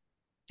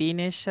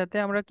 3-এর সাথে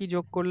আমরা কি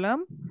যোগ করলাম?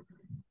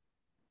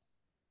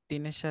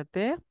 3-এর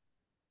সাথে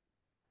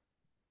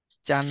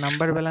 4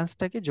 নাম্বার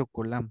ব্যালেন্সটাকে যোগ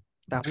করলাম,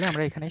 তাহলে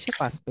আমরা এখানে এসে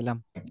 5 পেলাম।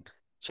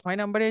 6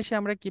 নম্বরে এসে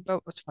আমরা কি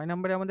পাবো? 6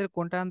 নম্বরে আমাদের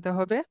কোনটা আনতে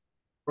হবে?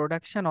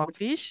 Production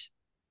office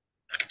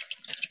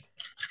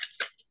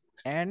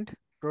and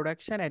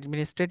production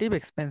administrative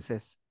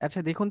expenses. আচ্ছা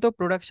দেখুন তো,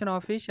 production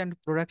office and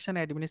production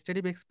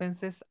administrative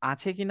expenses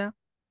আছে কিনা,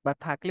 বা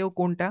থাকলেও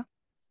কোনটা?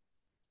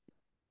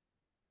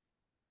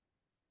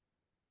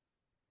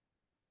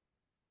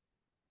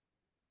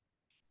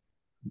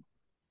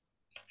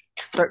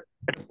 স্যার,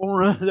 এটা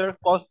 15,000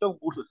 কস্ট অফ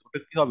গুডস আছে, ওটা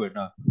কি হবে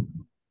না?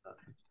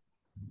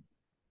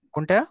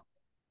 কোনটা?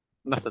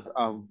 না স্যার,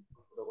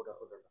 ওটা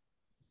না।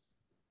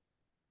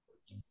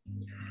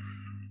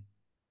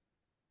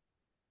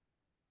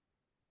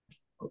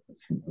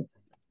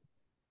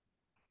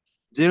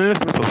 জেনারেল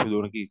এক্সপেন্স শুধু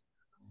নাকি?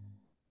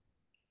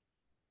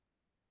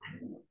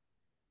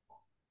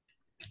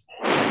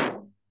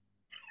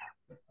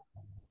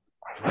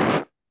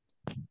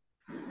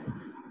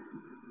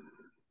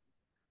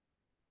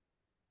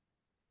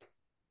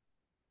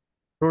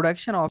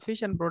 Production office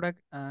and product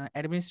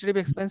administrative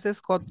expenses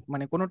কত,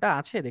 মানে কোনোটা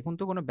আছে দেখুন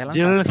তো, কোনো ব্যালেন্স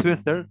জেনারেল আছে কিনা?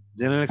 Expense sir,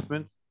 general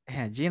expense.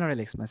 হ্যাঁ, জেনারেল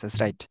এক্সপেন্সেস,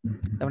 রাইট।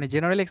 তার মানে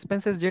জেনারেল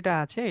এক্সপেন্সেস যেটা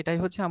আছে এটাই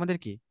হচ্ছে আমাদের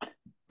কি?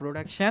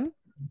 Production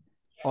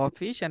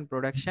office and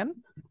production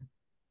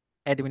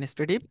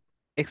administrative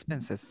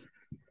expenses.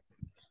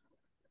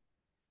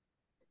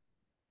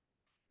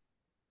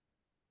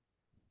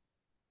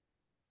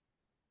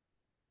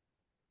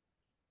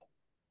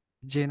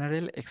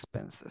 General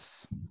expenses.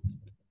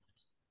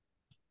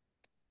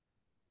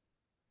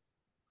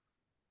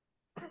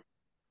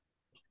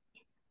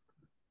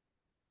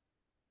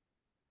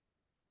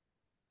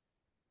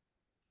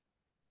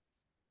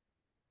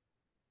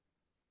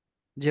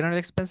 General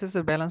expenses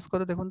এর ব্যালেন্স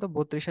কত দেখুন তো?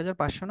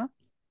 32,500 না?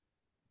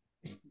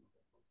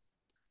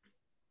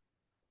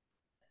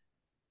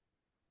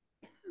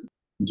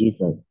 জি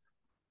স্যার।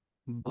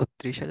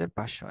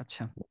 32,500,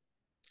 আচ্ছা।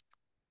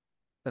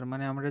 তার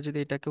মানে আমরা যদি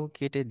এটাকেও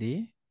কেটে দিই,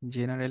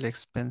 জেনারেল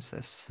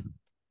এক্সপেন্সেস,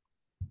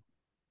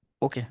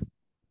 ওকে,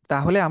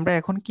 তাহলে আমরা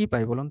এখন কি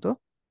পাই বলুন তো?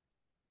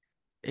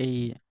 এই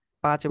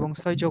 5 এবং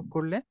 6 যোগ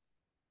করলে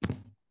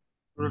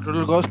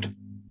টোটাল কস্ট।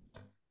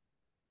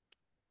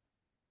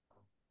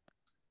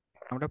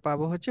 আমরা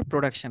পাবো হচ্ছে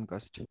প্রোডাকশন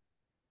কস্ট।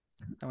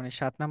 তার মানে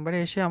 7 নম্বরে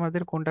এসে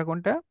আমাদের কোনটা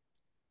কোনটা?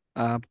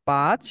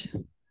 5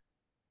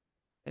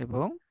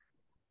 এবং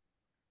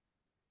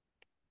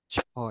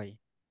 6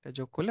 এটা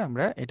যোগ করলে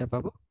আমরা এটা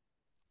পাবো।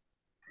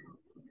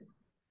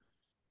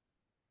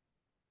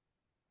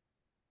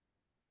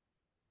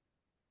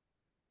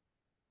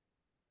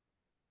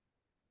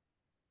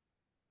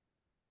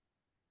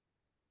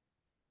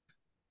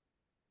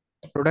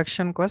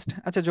 প্রোডাকশন কস্ট,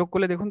 আচ্ছা যোগ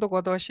করলে দেখুন তো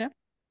কত আসে?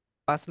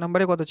 5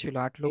 নম্বরে কত ছিল?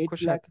 8 লক্ষ 8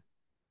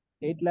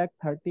 7, lakh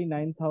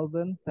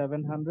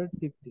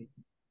 8,39,750।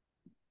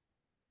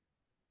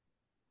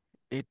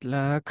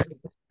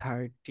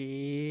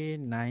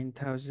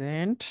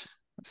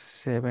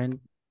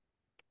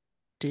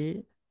 8,39,750,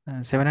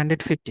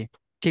 750,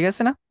 ঠিক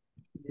আছে না?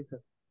 জি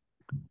স্যার।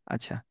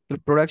 আচ্ছা,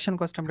 প্রোডাকশন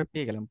কস্ট আমরা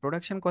পেয়ে গেলাম।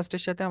 প্রোডাকশন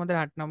কস্টের সাথে আমাদের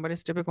 8 নম্বরের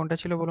স্টেপে কোনটা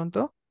ছিল বলুন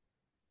তো?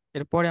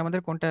 এরপরে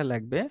আমাদের কোনটা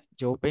লাগবে?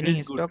 যে opening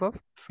finish good. Stock of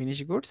finish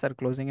goods R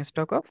closing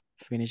stock of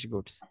finish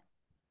goods.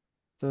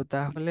 তো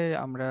তাহলে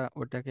আমরা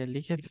ওটাকে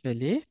লিখে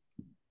ফেলি।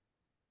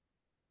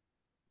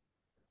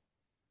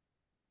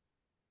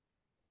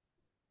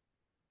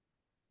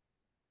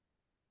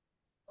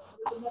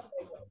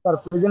 স্যার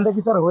প্রেজেন্টটা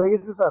কি স্যার হয়ে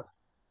গেছে স্যার?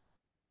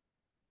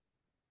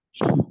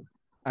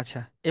 আচ্ছা,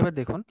 এবার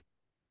দেখুন,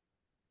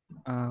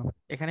 আহ,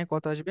 এখানে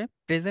কত আসবে?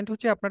 প্রেজেন্ট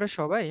হচ্ছে আপনারা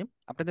সবাই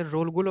আপনাদের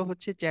রোলগুলো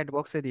হচ্ছে চ্যাট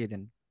বক্সে দিয়ে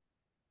দেন।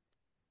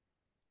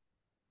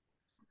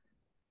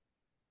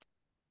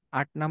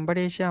 8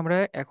 নম্বরে এসে আমরা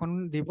এখন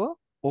দিব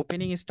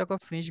opening stock of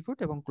finish good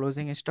এবং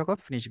closing stock of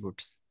finish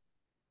goods.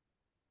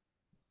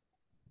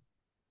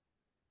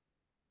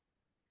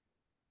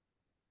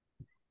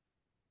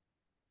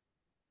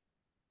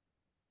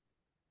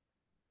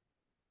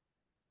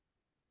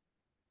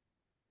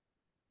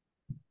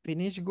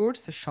 Finish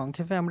goods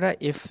সংক্ষেপে আমরা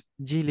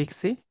FG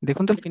লিখছি।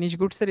 দেখুন তো ফিনিশ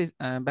গুডস এর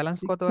ব্যালেন্স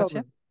কত আছে।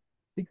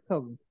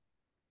 6,000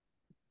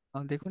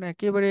 দেখুন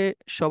একেবারে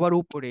সবার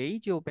উপরেই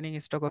যে opening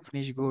stock of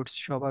finish goods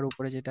সবার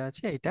উপরে যেটা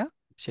আছে এটা,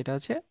 সেটা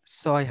হচ্ছে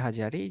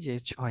 6,000, এই যে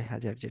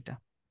 6,000 যেটা।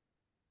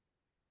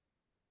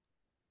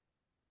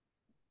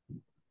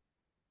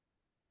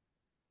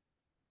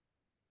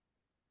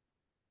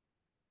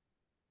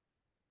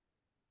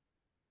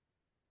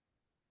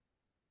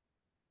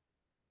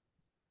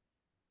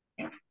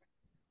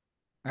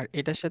 আর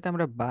এটার সাথে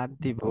আমরা বাদ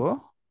দিব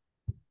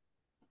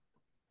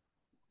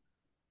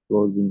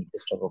closing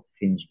stock of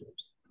finished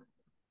goods.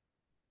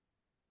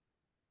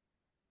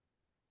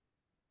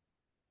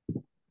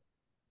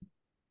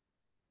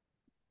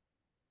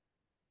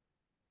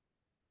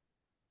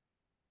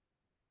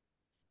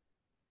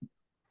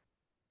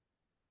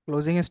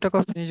 Closing stock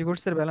of finish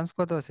goods এর ব্যালেন্স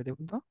কত আছে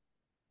দেখুন তো।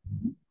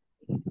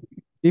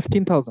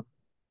 15,000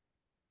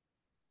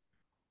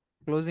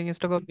 closing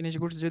stock of finish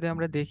goods যদি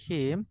আমরা দেখি,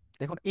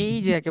 দেখুন এই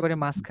যে একেবারে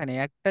মাঝখানে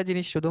একটা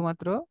জিনিস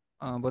শুধুমাত্র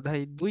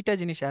বোধহয় দুইটা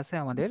জিনিস আছে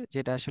আমাদের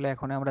যেটা আসলে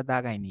এখনো আমরা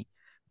দাগাইনি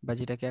বা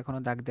যেটাকে এখনো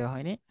দাগ দেওয়া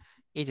হয়নি।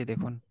 এই যে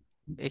দেখুন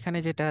এখানে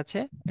যেটা আছে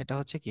এটা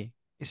হচ্ছে কি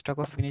স্টক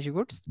অফ ফিনিশ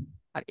গুডস,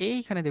 আর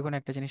এইখানে দেখুন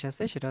একটা জিনিস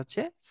আছে সেটা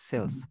হচ্ছে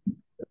সেলস।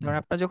 ধরুন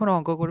আপনারা যখন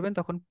অঙ্ক করবেন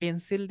তখন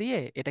পেন্সিল দিয়ে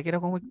এটাকে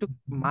এরকম একটু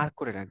মার্ক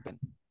করে রাখবেন,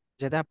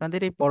 যাতে আপনাদের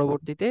এই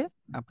পরবর্তীতে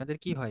আপনাদের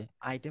কি হয়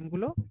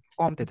আইটেমগুলো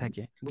কমতে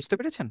থাকে। বুঝতে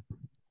পেরেছেন?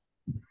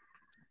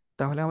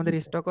 তাহলে আমাদের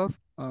Yes, sir. Stock of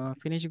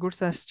finish goods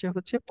আসছে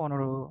হচ্ছে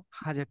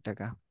 15,000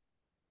 টাকা।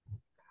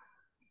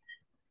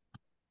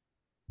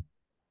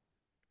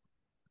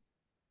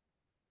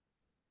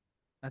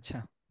 আচ্ছা,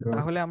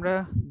 তাহলে আমরা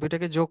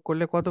দুইটাকে যোগ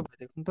করলে কত পাই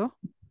দেখুন তো।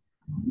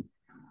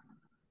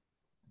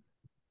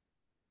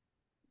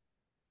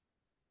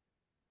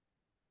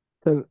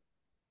 স্যার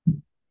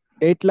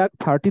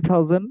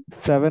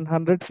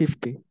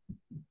 8,30,750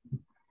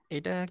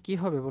 এটা কি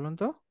হবে বলুন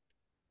তো।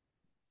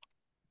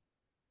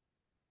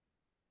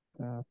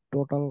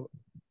 Total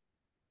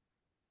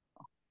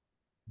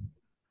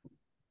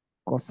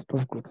cost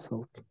of goods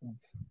sold.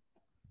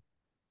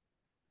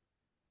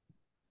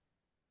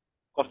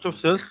 Cost of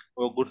sales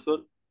O goods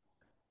sold.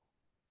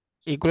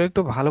 এগুলো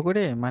একটু ভালো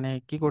করে মানে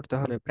কি করতে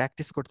হবে,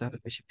 প্র্যাকটিস করতে হবে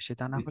বেশি বেশি,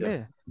 তা না জি হলে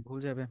স্যার। ভুল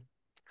যাবে।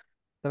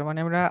 তার মানে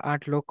আমরা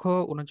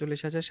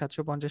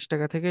 8,39,750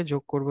 টাকা থেকে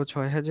যোগ করব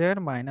 6,000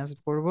 মাইনাস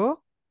করব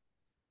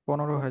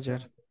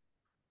 15,000।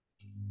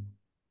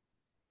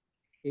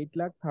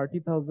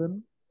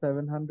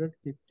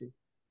 8,30,750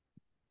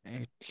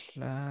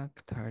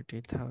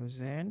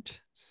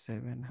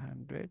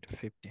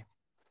 8,30,750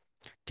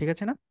 ঠিক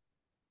আছে না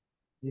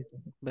জি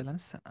স্যার।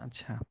 ব্যালেন্স?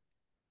 আচ্ছা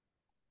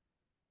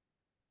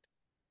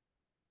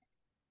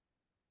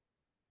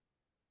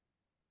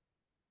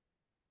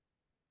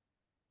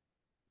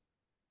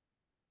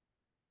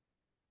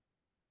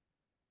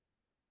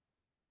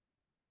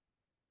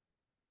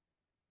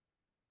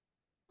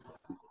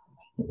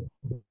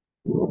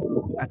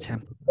আচ্ছা,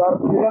 স্যার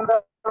প্রেজেন্টটা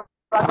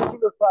কাছে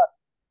ছিল স্যার।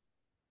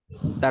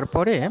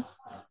 তারপরে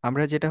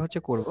আমরা যেটা হচ্ছে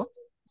করব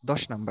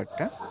 10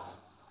 নাম্বারটা।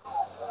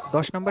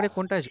 10 নাম্বারে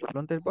কোনটা আসবে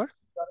বলুন তো এরপর।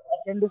 স্যার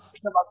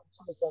অ্যাটেন্ডেন্সটা বাকি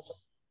ছিল স্যার।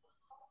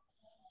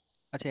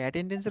 আচ্ছা,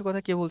 অ্যাটেন্ডেন্সের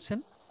কথা কে বলছেন?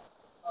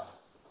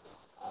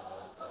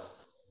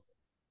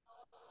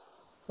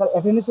 স্যার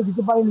অ্যাটেন্ডেন্সটা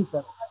দিতে পারিনি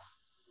স্যার।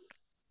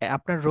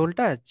 আপনার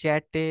রোলটা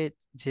চ্যাটে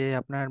যে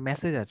আপনার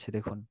মেসেজ আছে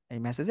দেখুন, এই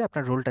মেসেজে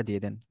আপনার রোলটা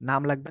দিয়ে দেন,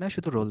 নাম লাগবে না,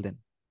 শুধু রোল দেন।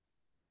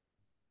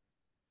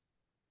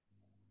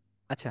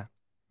 আচ্ছা,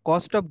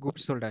 কস্ট অফ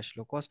গুডস সোল্ড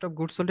আসলো। কস্ট অফ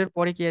গুডস সোল্ড এর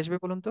পরে কি আসবে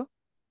বলুন তো।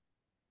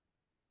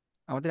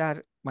 আমাদের আর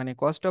মানে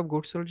কস্ট অফ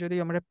গুডস সোল্ড যদি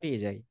আমরা পেয়ে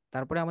যাই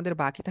তারপরে আমাদের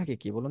বাকি থাকে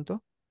কি বলুন তো।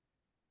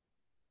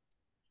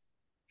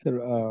 স্যার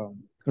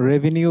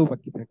রেভিনিউ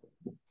বাকি থাকে।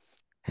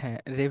 হ্যাঁ,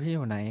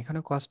 রেভিনিউ নাই এখানে।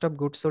 কস্ট অফ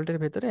গুডস সোল্ড এর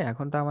ভেতরে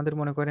এখন তো আমাদের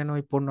মনে করেন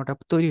ওই পণ্যটা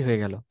তৈরি হয়ে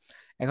গেল,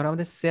 এখন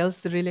আমাদের সেলস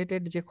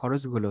রিলেটেড যে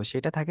খরচগুলো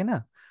সেটা থাকে না,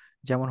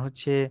 যেমন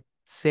হচ্ছে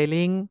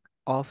selling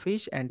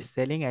office and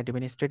selling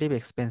administrative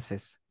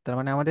expenses. তার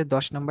মানে আমাদের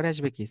 10 নম্বরে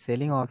আসবে কি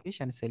selling office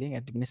and selling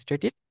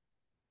administrative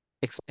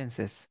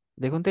expenses.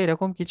 দেখুন তো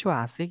এরকম কিছু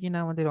আছে কিনা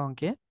আমাদের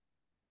অঙ্কে।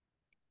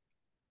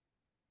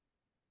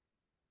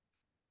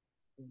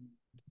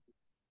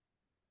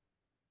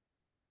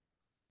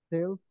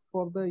 সেলস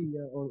ফর দ্য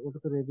ইয়ার ওটা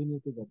তো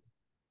রেভিনিউতে যাবে।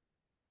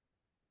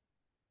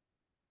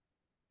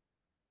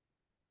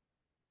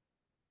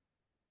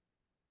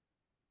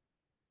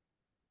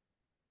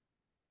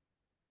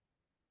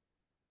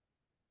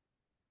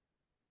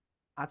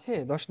 আছে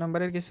 10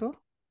 নম্বরের কিছু?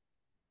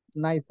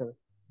 নাই স্যার।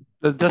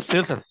 জাস্ট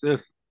সেলস আছে,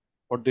 সেলস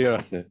ফর দ্য ইয়ার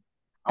আছে।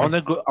 আর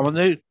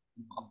আমাদের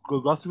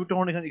গ্রস প্রফিট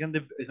এখানে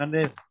এখানে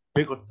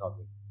পে করতে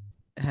হবে।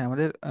 হ্যাঁ,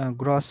 আমাদের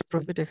গ্রস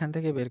প্রফিট এখান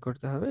থেকে বের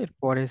করতে হবে,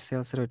 এরপরে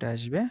সেলস এর ওইটা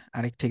আসবে।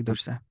 আরেক ঠিক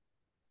ধরছে।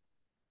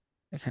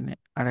 এখানে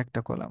আর একটা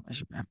কলাম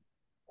আসবে।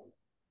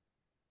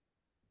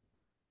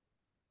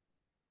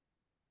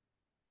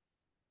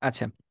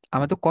 আচ্ছা,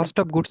 আমরা তো কস্ট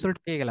অফ গুডস সোল্ড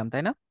পেয়ে গেলাম,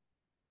 তাই না?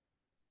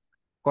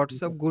 জি cost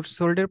of sir. Goods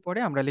sold এর পরে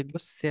আমরা লিখবো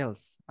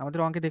সেলস। আমাদের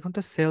অঙ্কে দেখুন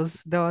তো সেলস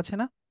দেওয়া আছে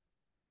না?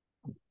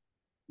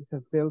 জি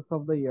sir, sales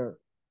of the year,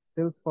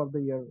 sales for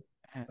the year.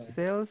 হ্যাঁ,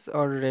 সেলস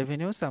অর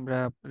রেভিনিউস। আমরা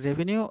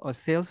রেভিনিউ ও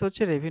সেলস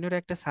হচ্ছে রেভিনিউর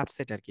একটা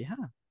সাবসেট আর কি।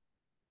 হ্যাঁ,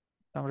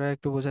 তো আমরা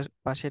একটু বোঝার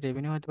পাশে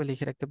রেভিনিউ হয়তো বা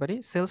লিখে রাখতে পারি।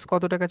 সেলস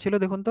কত টাকা ছিল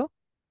দেখুন তো?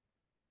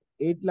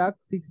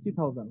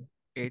 8,60,000।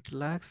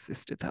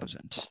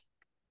 8,60,000।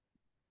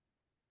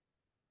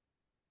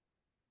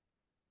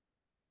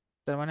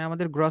 তার মানে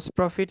আমাদের গ্রস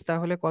প্রফিট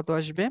তাহলে কত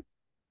আসবে?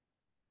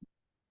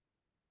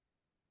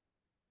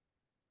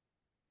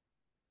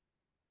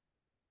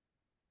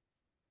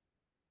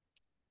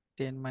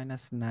 টেন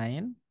মাইনাস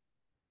 9,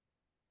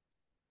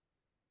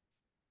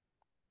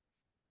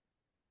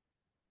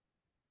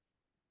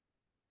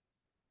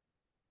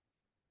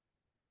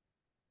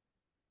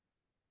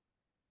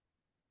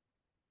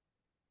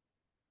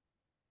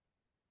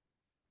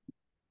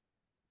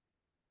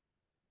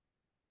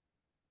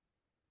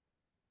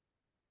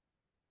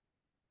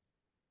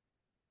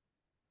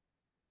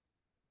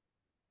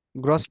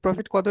 গ্রস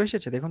প্রফিট কত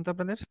এসেছে দেখুন তো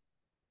আপনাদের?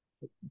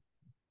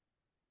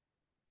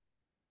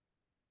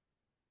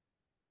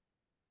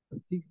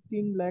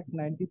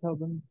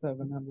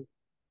 16,90,700।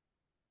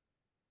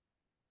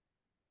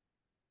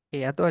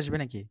 এই এত আসবে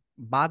নাকি?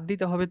 বাদ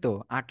দিতে হবে তো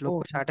আট ও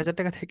লক্ষ ষাট হাজার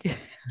টাকা থেকে।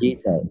 জি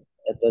স্যার,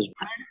 এত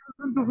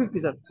 250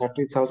 স্যার।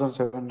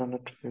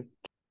 30,750.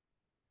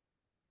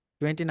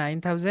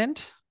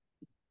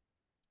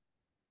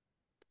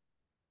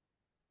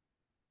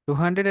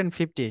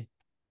 29,250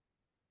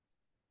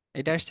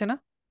 এটা আসছে না?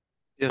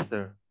 Yes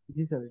sir.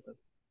 জি স্যার, এটা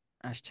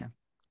আসছে।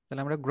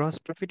 তাহলে আমরা গ্রস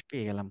প্রফিট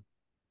পেয়ে গেলাম।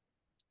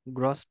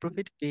 গ্রস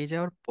প্রফিট পেয়ে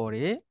যাওয়ার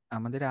পরে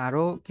আমাদের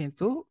আরো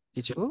কিন্তু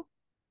কিছু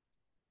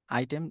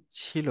আইটেম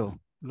ছিল।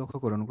 লক্ষ্য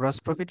করুন, গ্রস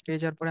প্রফিট পেয়ে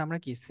যাওয়ার পরে আমরা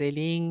কি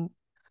selling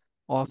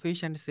office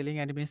and selling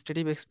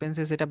administrative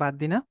expenses এটা বাদ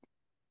দিই না?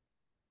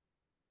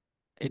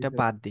 জি এটা স্যার।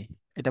 বাদ দিই।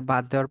 এটা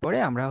বাদ দেওয়ার পরে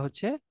আমরা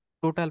হচ্ছে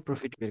টোটাল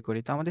প্রফিট বের করি।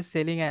 তো আমাদের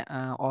সেলিং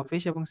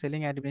অফিস এবং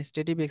সেলিং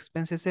অ্যাডমিনিস্ট্রেটিভ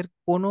এক্সপেন্সেস এর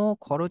কোনো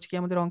খরচ কি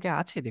আমাদের অঙ্কে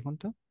আছে দেখুন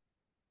তো?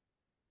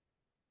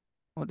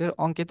 আমাদের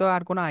অঙ্কে তো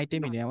আর কোনো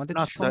আইটেমই নেই, আমাদের না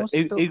তো স্যার,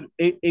 এই সমস্ত। এই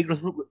এই এই গ্রস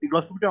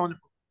প্রফিট আমাদের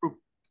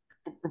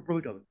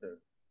প্রফিট হবে স্যার।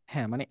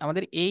 হ্যাঁ, মানে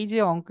আমাদের এই যে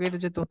অঙ্কের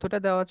যে তথ্যটা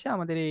দেওয়া আছে,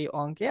 আমাদের এই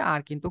অঙ্কে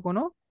আর কিন্তু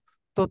কোনো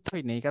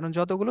তথ্যই নেই, কারণ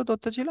যতগুলো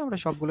তথ্য ছিল আমরা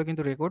সবগুলো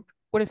কিন্তু রেকর্ড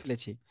করে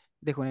ফেলেছি।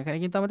 দেখুন এখানে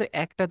কিন্তু আমাদের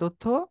একটা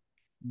তথ্য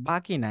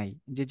বাকি নাই,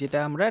 যেটা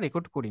আমরা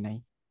রেকর্ড করি নাই।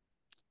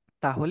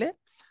 তাহলে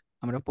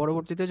আমরা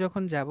পরবর্তীতে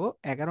যখন যাব,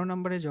 11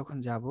 নম্বরে যখন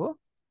যাব,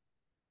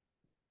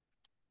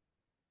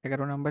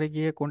 11 নম্বরে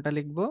গিয়ে কোনটা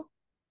লিখব?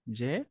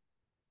 যে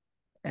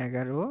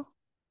 11,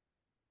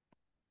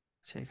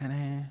 আচ্ছা এখানে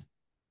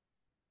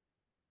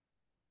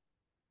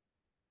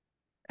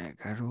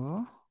 11,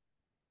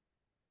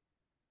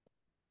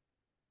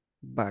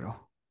 12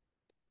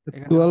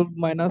 এখানে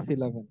 12 -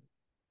 11।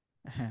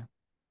 হ্যাঁ,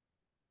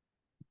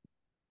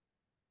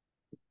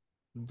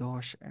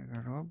 10,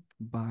 11,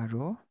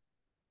 12,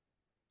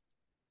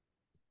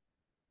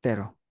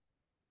 13।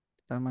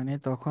 তার মানে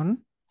তখন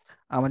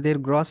আমাদের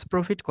গ্রস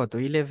প্রফিট কত?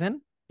 11,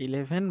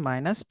 11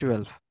 মাইনাস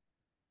 12।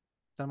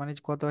 তার মানে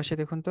কত আসে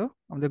দেখুন তো?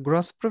 আমাদের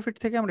গ্রস প্রফিট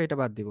থেকে আমরা এটা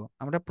বাদ দিব।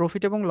 আমরা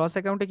প্রফিট এবং লস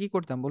অ্যাকাউন্টে কি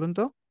করতাম বলুন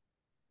তো?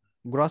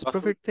 গ্রস গ্রস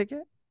প্রফিট থেকে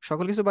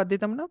সকল কিছু বাদ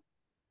দিতাম না?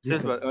 জি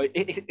সেলস স্যার।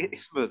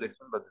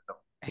 এক্সপেন্স বাদ দিতাম।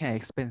 হ্যাঁ,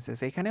 এক্সপেন্সেস।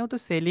 এখানেও তো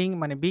সেলিং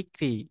মানে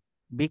বিক্রি,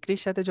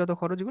 বিক্রির সাথে যত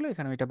খরচগুলো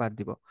এখানে এটা বাদ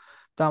দিব।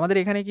 তো আমাদের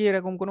এখানে কি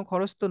এরকম কোনো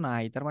খরচ তো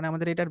নাই, তার মানে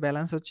আমাদের এটার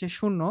ব্যালেন্স হচ্ছে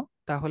 0।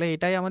 তাহলে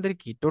এটাই আমাদের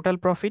কি টোটাল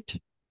প্রফিট।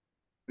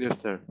 Yes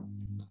sir.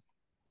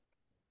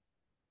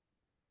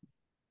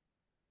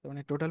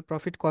 মানে টোটাল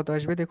প্রফিট কত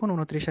আসবে দেখুন?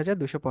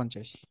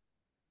 29,250।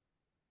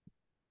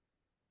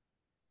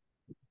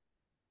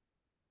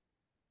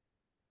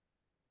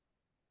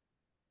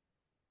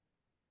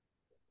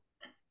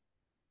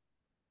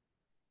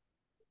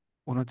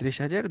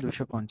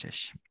 29,250,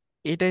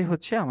 এটাই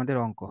হচ্ছে আমাদের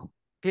অঙ্ক।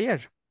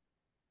 ক্লিয়ার?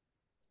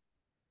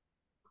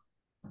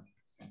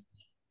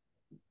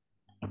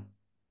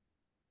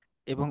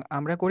 এবং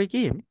আমরা করি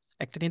কি,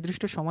 একটা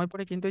নির্দিষ্ট সময়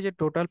পরে কিন্তু এই যে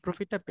টোটাল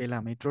প্রফিটটা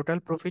পেলাম, এই টোটাল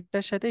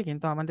প্রফিটটার সাথে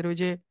কিন্তু আমাদের ওই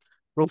যে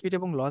প্রফিট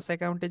এবং লস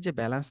অ্যাকাউন্টের যে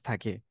ব্যালেন্স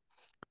থাকে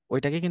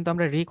ওইটাকে কিন্তু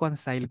আমরা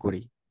রিকনসাইল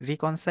করি।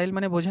 রিকনসাইল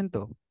মানে বোঝেন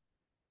তো?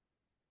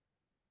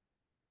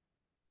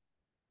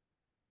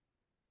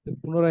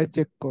 পুনরায়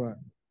চেক করা।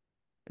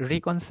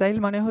 রিকনসাইল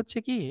মানে হচ্ছে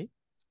কি,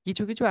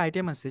 কিছু কিছু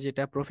আইটেম আছে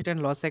যেটা প্রফিট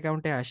অ্যান্ড লস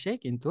অ্যাকাউন্টে আসে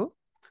কিন্তু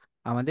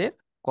আমাদের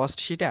কস্ট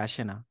শিটে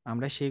আসে না,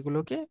 আমরা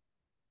সেইগুলোকে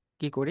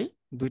কি করি,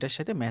 দুইটার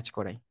সাথে ম্যাচ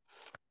করাই।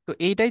 তো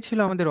এইটাই ছিল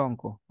আমাদের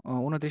অঙ্ক।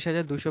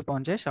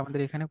 29,250। আমাদের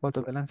এখানে কত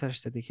ব্যালেন্স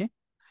আসছে দেখি।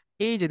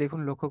 এই যে দেখুন,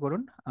 লক্ষ্য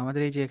করুন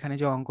আমাদের এই যে এখানে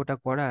যে অঙ্কটা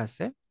করা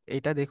আছে,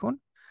 এটা দেখুন,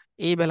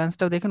 এই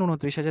ব্যালেন্সটাও দেখুন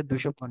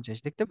 29,250,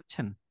 দেখতে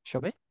পাচ্ছেন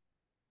সবাই?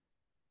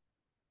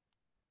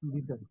 জি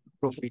স্যার।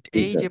 প্রফিট, জি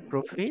এই স্যার। যে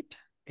প্রফিট,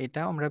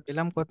 এটা আমরা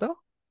পেলাম কত?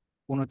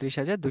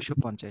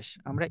 29,250।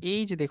 আমরা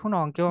এই যে দেখুন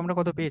অঙ্কেও আমরা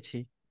কত পেয়েছি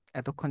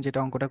এতক্ষণ যেটা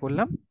অঙ্কটা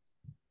করলাম?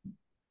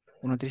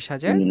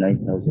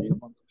 29,250।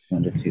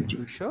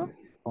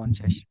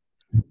 29,250।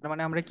 তার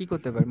মানে আমরা কি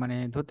করতে পারি, মানে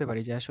ধরতে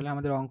পারি যে আসলে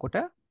আমাদের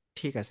অঙ্কটা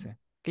ঠিক আছে।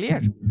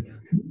 ক্লিয়ার?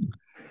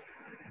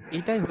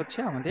 এটাই হচ্ছে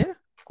আমাদের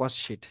কস্ট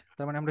শিট।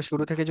 তার মানে আমরা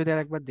শুরু থেকে যদি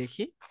আরেকবার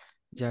দেখি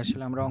যে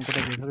আসলে আমরা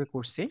অঙ্কটা যেভাবে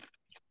করছি,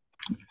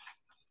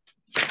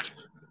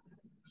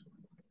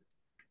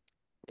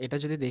 এটা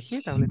যদি দেখি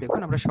তাহলে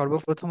দেখুন আমরা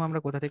সর্বপ্রথম আমরা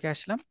কোথা থেকে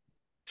আসলাম।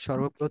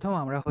 সর্বপ্রথম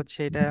আমরা হচ্ছে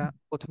এটা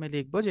প্রথমে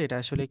লিখবো যে এটা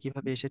আসলে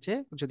কিভাবে এসেছে।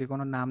 যদি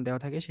কোনো নাম দেওয়া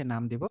থাকে সে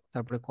নাম দিব,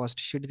 তারপরে কস্ট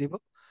শিট দিব,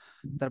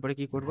 তারপরে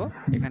কি করব,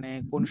 এখানে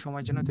কোন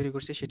সময়ের জন্য তৈরি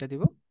করছি সেটা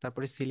দিব,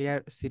 তারপরে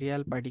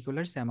সিরিয়াল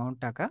পার্টিকুলারস অ্যামাউন্ট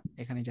টাকা,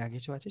 এখানে যা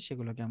কিছু আছে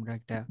সেগুলোকে আমরা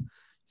একটা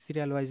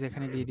সিরিয়াল ওয়াইজ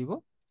এখানে দিয়ে দিব।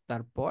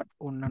 তারপর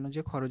অন্যান্য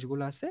যে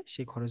খরচগুলো আছে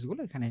সেই খরচগুলো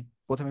এখানে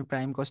প্রথমে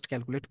প্রাইম কস্ট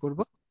ক্যালকুলেট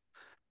করব।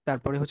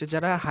 তারপরে হচ্ছে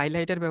যারা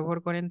হাইলাইটার ব্যবহার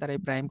করেন তারা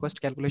এই প্রাইম কস্ট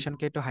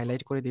ক্যালকুলেশনকে একটু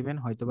হাইলাইট করে দিবেন,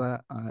 হয়তোবা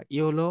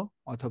ইয়েলো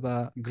অথবা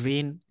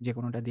গ্রিন, যে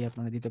কোনোটা দিয়ে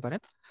আপনারা দিতে পারেন।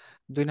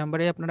 2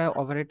 নম্বরে আপনারা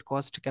ওভারহেড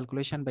কস্ট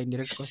ক্যালকুলেশন বা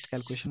ইনডিরেক্ট কস্ট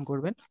ক্যালকুলেশন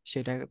করবেন,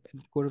 সেটা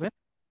করবেন।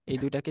 এই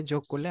দুইটাকে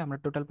যোগ করলে আমরা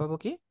টোটাল পাবো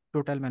কি,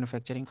 টোটাল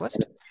ম্যানুফ্যাকচারিং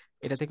কস্ট।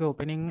 এটা থেকে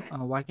opening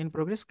work in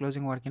progress,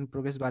 closing work in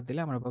progress বাদ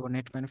দিলে আমরা পাবো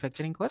net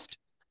manufacturing cost.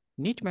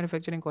 NEET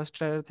manufacturing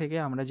কস্টটার থেকে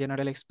আমরা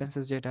জেনারেল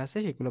এক্সপেন্সেস যেটা আছে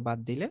সেগুলো বাদ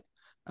দিলে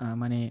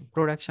মানে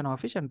production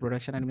office and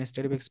production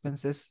administrative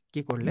expenses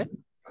কি করলে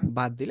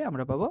বাদ দিলে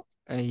আমরা পাবো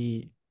এই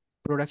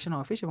প্রোডাকশন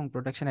অফিস এবং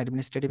প্রোডাকশন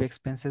অ্যাডমিনিস্ট্রেটিভ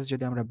এক্সপেন্সেস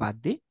যদি আমরা বাদ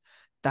দিই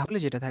তাহলে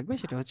যেটা থাকবে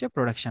সেটা হচ্ছে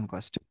প্রোডাকশন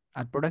কস্ট।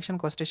 আর প্রোডাকশন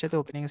কস্টের সাথে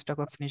opening stock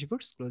of finish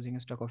goods, closing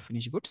stock of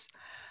finish goods,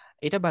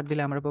 এটা বাদ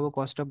দিলে আমরা পাবো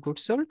cost of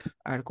goods sold.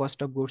 R cost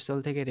of goods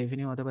sold থেকে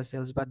রেভিনিউ অথবা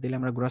সেলস বাদ দিলে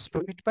আমরা গ্রস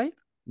প্রফিট পাই।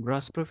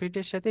 গ্রস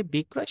প্রফিটের সাথে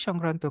বিক্রয়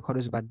সংক্রান্ত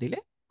খরচ বাদ দিলে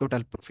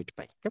টোটাল প্রফিট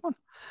পাই। কেমন?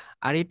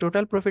 আর এই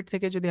টোটাল প্রফিট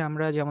থেকে যদি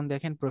আমরা যেমন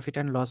দেখেন প্রফিট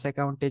অ্যান্ড লস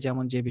অ্যাকাউন্টে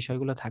যেমন যে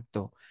বিষয়গুলো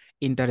থাকতো,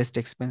 ইন্টারেস্ট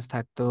এক্সপেন্স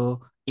থাকতো,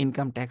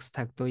 ইনকাম ট্যাক্স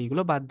থাকতো,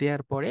 এগুলো বাদ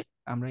দেওয়ার পরে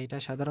আমরা এটা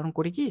সাধারণ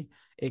করি কি,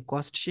 এই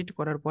কস্ট শিট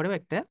করার পরেও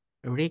একটা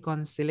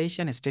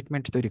রিকনসিলেশন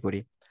স্টেটমেন্ট তৈরি করি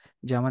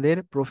যে আমাদের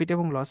প্রফিট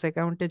এবং লস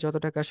অ্যাকাউন্টে যত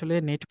টাকা আসলে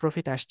নেট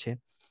প্রফিট আসছে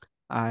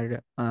আর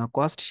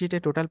কস্ট শিটে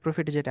টোটাল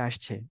প্রফিট যেটা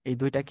আসছে, এই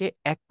দুইটাকে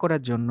এক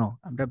করার জন্য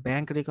আমরা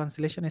ব্যাংক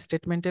রিকনসিলেশন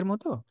স্টেটমেন্টের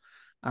মতো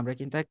আমরা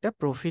কিন্তু একটা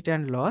profit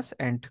and loss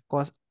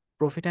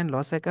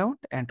account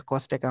and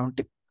cost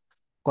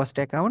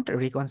account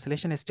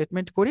reconciliation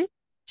statement করি।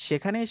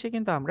 সেখানে এসে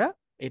কিন্তু আমরা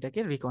এটাকে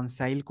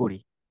রিকনসাইল করি।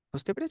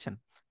 বুঝতে পেরেছেন?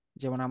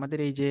 যেমন আমাদের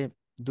এই যে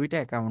দুইটা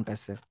অ্যাকাউন্ট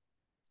আছে,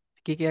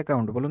 কি কি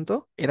অ্যাকাউন্ট বলুন তো?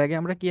 এর আগে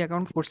আমরা কি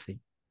অ্যাকাউন্ট করছি?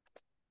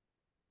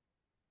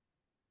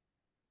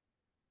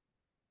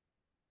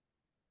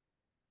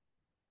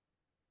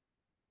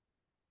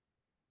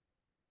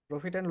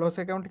 প্রফিট অ্যান্ড লস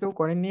অ্যাকাউন্ট কেউ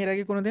করেননি এর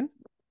আগে কোনোদিন?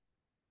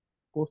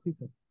 করছি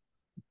স্যার।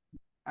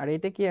 আর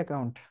এটা কি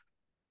account?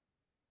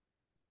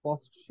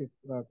 Cost sheet,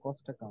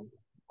 cost account.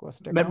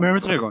 Cost account.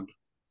 Management account.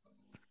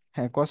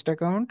 হ্যাঁ, কস্ট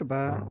অ্যাকাউন্ট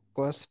বা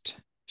কস্ট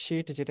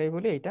শিট যেটাই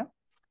বলি, এটা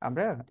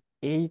আমরা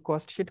এই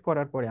কস্ট শিট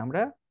করার পরে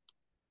আমরা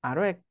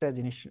আরো একটা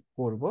জিনিস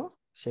করব,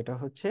 সেটা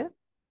হচ্ছে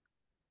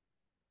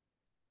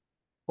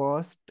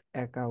cost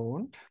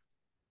account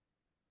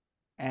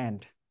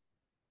and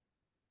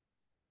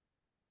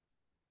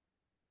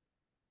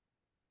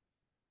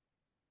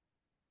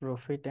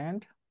profit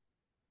and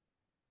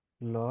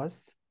loss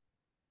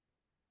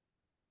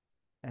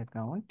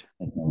account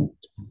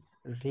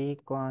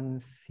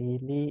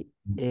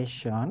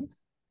reconciliation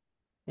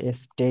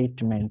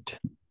statement.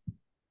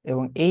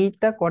 এবং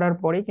এইটা করার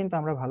পরেই কিন্তু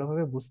আমরা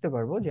ভালোভাবে বুঝতে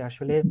পারবো যে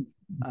আসলে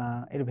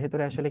এর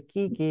ভেতরে আসলে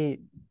কি কি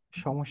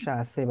সমস্যা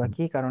আছে বা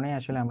কি কারণে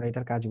আসলে আমরা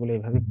এটার কাজগুলো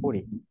এইভাবে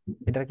করি।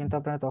 এটা কিন্তু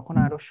আপনারা তখন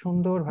আরো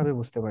সুন্দরভাবে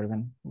বুঝতে পারবেন।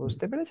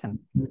 বুঝতে পেরেছেন?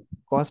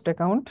 Cost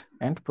account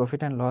and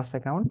profit and loss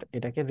account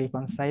এটাকে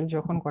রিকনসাইল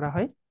যখন করা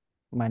হয়,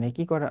 মানে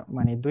কি করা,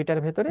 মানে দুইটার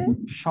ভেতরে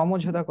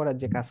সমঝোতা করার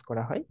যে কাজ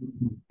করা হয়,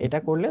 এটা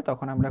করলে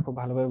তখন আমরা খুব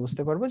ভালোভাবে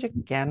বুঝতে পারবো যে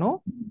কেন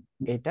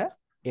এটা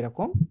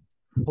এরকম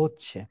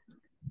হচ্ছে।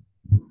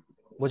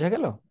 বোঝা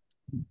গেল?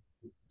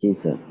 জি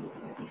স্যার।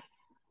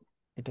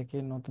 এটাকে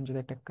নতুন যদি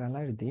একটা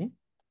কালার দিই,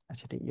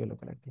 আচ্ছা এটা ইয়েলো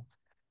কালার দিই,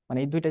 মানে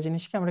এই দুইটা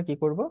জিনিসকে আমরা কি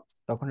করব,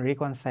 তখন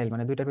রিকনসাইল,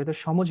 মানে দুইটার ভিতর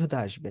সমঝোতা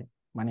আসবে।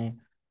 মানে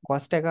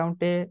কস্ট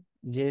অ্যাকাউন্টে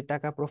যে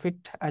টাকা প্রফিট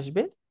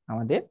আসবে,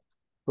 আমাদের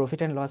প্রফিট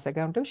অ্যান্ড লস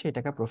অ্যাকাউন্টেও সেই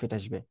টাকা প্রফিট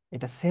আসবে।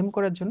 এটা সেম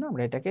করার জন্য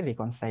আমরা এটাকে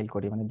রিকনসাইল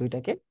করি, মানে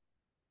দুইটাকে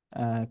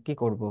কি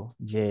করব,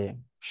 যে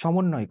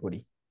সমন্বয় করি।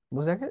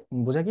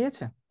 বোঝা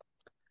গিয়েছে?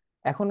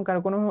 এখন কার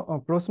কোনো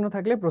প্রশ্ন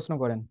থাকলে প্রশ্ন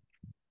করেন।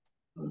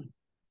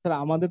 স্যার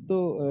আমাদের তো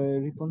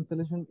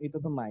রিকনসিলেশন এটা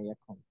তো নাই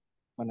এখন,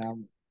 মানে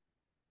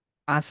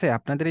আছে,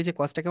 আপনাদের এই যে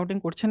কস্ট অ্যাকাউন্টিং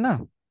করছেন না,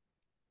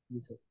 জি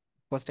স্যার।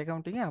 কস্ট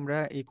অ্যাকাউন্টিং এ আমরা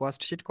এই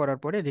কস্ট শিট করার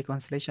পরে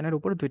রিকনসিলেশনের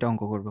উপর দুইটা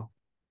অঙ্ক করব।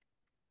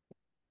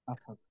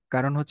 আচ্ছা আচ্ছা।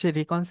 কারণ হচ্ছে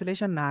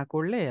রিকনসিলেশন না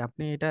করলে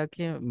আপনি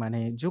এটাকে মানে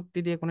যুক্তি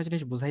দিয়ে কোনো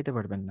জিনিস বুঝাইতে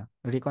পারবেন না।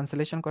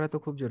 রিকনসিলেশন করা তো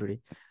খুব জরুরি।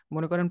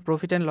 মনে করেন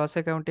প্রফিট অ্যান্ড লস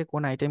অ্যাকাউন্টে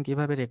কোন আইটেম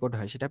কিভাবে রেকর্ড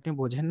হয় সেটা আপনি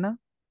বোঝেন না।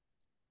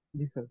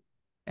 জি স্যার।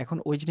 এখন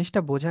ওই জিনিসটা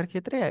বোঝার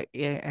ক্ষেত্রে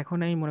এখন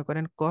এই মনে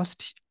করেন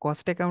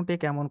কস্ট অ্যাকাউন্টে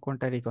কেমন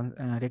কোনটা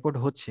রেকর্ড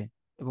হচ্ছে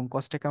এবং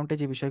কস্ট অ্যাকাউন্টে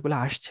যে বিষয়গুলো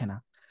আসছে না,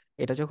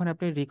 এটা যখন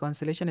আপনি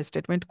রিকনসিলেশন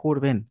স্টেটমেন্ট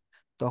করবেন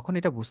তখন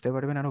এটা বুঝতে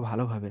পারবেন আরো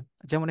ভালোভাবে।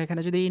 যেমন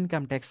এখানে যদি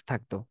ইনকাম ট্যাক্স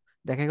থাকতো,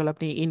 দেখা গেল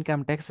আপনি ইনকাম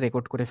ট্যাক্স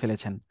রেকর্ড করে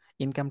ফেলেছেন,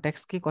 ইনকাম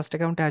ট্যাক্স কি কস্ট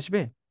অ্যাকাউন্টে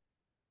আসবে?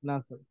 না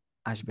স্যার।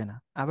 আসবে না।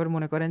 আবার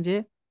মনে করেন যে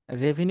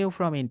রেভিনিউ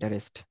ফ্রম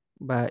ইন্টারেস্ট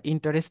বা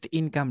ইন্টারেস্ট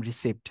ইনকাম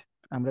রিসিভড,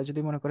 আমরা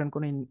যদি মনে করেন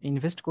কোনো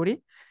ইনভেস্ট করি,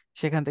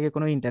 সেখান থেকে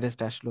কোনো ইন্টারেস্ট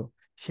আসলো,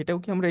 সেটাও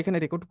কি আমরা এখানে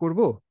রেকর্ড করব?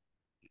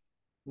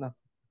 না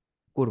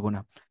করব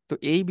না। তো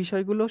এই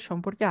বিষয়গুলো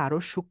সম্পর্কে আরো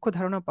সূক্ষ্ম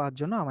ধারণা পাওয়ার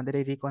জন্য আমাদের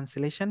এই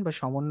রিকনসিলেশন বা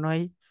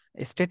সমন্বয়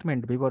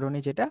স্টেটমেন্ট বিবরণী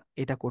যেটা,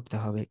 এটা করতে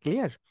হবে।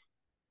 ক্লিয়ার?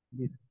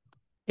 জি স্যার।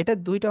 এটা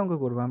 2টা অঙ্ক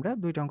করবো আমরা,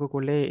 2টা অঙ্ক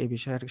করলে এই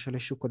বিষয়ে আসলে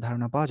সূক্ষ্ম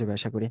ধারণা পাওয়া যাবে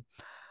আশা করি।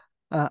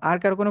 আর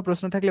কারো কোনো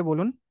প্রশ্ন থাকলে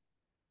বলুন।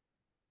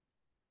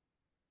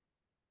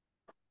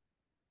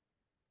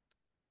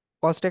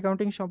 কস্ট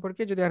অ্যাকাউন্টিং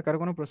সম্পর্কে যদি আর কারো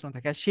কোনো প্রশ্ন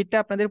থাকে, আর শীটটা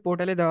আপনাদের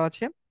পোর্টালে দেওয়া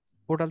আছে,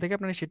 পোর্টাল থেকে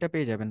আপনারা শীটটা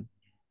পেয়ে যাবেন।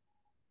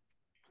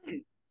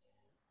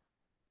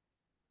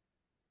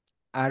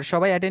 আর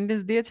সবাই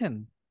অ্যাটেন্ডেন্স দিয়েছেন?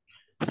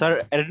 স্যার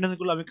অ্যাটেন্ডেন্স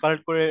গুলো আমি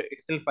কালেক্ট করে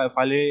এক্সেল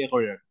ফাইলে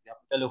করে রাখছি,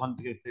 আপনি তাহলে ওখান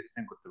থেকে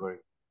সেন্ড করতে পারেন।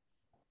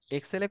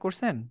 এক্সেলে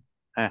করছেন?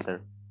 হ্যাঁ স্যার।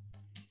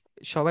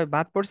 সবাই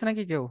বাদ পড়ছে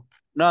নাকি কেউ?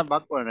 না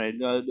বাদ পড়ে নাই,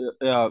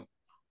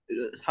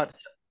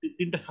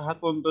 তিনটা শাখা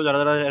পর্যন্ত যারা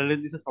যারা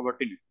অ্যাটেন্ডেন্স দিচ্ছে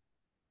সবারটাই দিচ্ছে।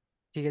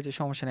 ঠিক আছে,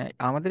 সমস্যা নেই।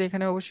 আমাদের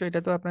এখানে অবশ্যই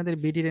এটা তো আপনাদের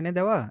বিডি রেনে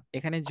দেওয়া,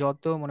 এখানে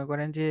যত মনে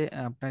করেন যে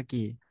আপনার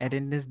কি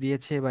অ্যাটেন্ডেন্স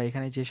দিয়েছে বা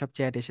এখানে যেসব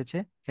চ্যাট এসেছে,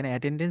 এখানে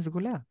অ্যাটেন্ডেন্স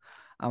গুলা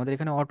আমাদের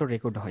এখানে অটো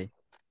রেকর্ড হয়।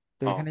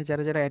 তো ও এখানে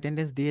যারা যারা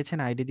অ্যাটেন্ডেন্স দিয়েছেন,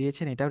 আইডি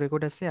দিয়েছেন, এটাও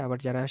রেকর্ড আছে। আবার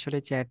যারা আসলে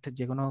চ্যাট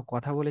যে কোনো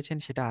কথা বলেছেন,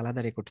 সেটা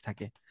আলাদা রেকর্ড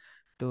থাকে।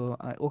 তো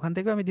ওখান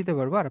থেকেও আমি দিতে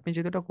পারবো। আর আপনি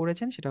যেটা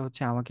করেছেন সেটা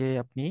হচ্ছে আমাকে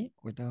আপনি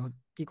ওইটা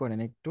কি করেন,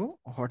 একটু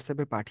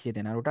হোয়াটসঅ্যাপে পাঠিয়ে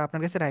দেন, আর ওটা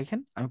আপনার কাছে রাখেন,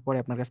 আমি পরে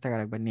আপনার কাছ থেকে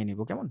আরেকবার নিয়ে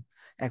নিবো, কেমন?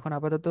 এখন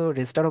আপাতত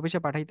রেজিস্ট্রার অফিসে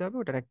পাঠাইতে হবে,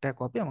 ওটার একটা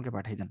কপি আমাকে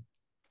পাঠিয়ে দেন।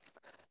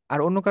 আর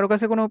অন্য কারো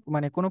কাছে কোনো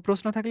মানে কোনো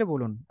প্রশ্ন থাকলে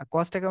বলুন।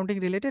 কস্ট অ্যাকাউন্টিং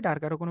রিলেটেড আর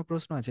কারো কোনো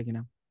প্রশ্ন আছে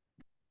কিনা?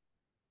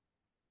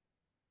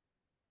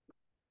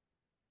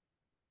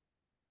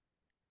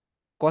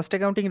 কস্ট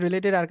অ্যাকাউন্টিং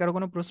রিলেটেড আর কারো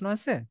কোনো প্রশ্ন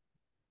আছে?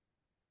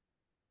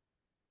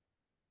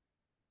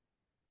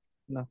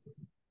 না স্যার।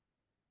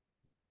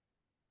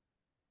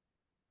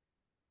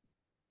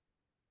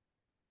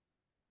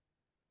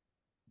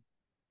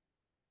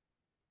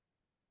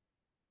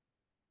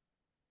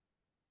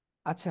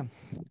 আচ্ছা,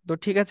 তো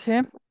ঠিক আছে,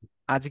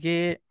 আজকে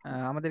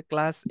আমাদের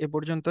ক্লাস এ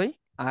পর্যন্তই।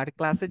 আর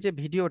ক্লাসের যে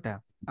ভিডিওটা,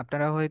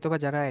 আপনারা হয়তো বা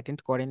যারা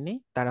অ্যাটেন্ড করেননি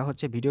তারা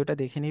হচ্ছে ভিডিওটা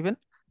দেখে নেবেন।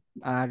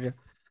 আর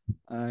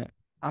আহ,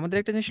 আমাদের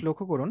একটা জিনিস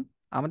লক্ষ্য করুন,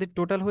 আমাদের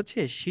টোটাল হচ্ছে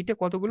শীটে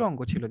কতগুলো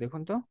অঙ্ক ছিল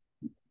দেখুন তো,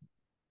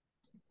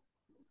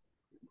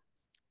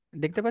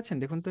 দেখতে পাচ্ছেন?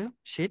 দেখুন তো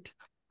শীট।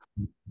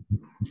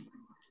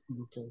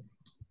 জি স্যার।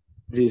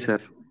 জি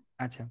স্যার।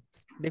 আচ্ছা,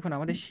 দেখুন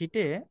আমাদের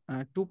শীটে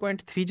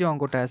 2.3 যে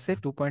অঙ্কটা আছে,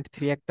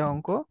 2.3 একটা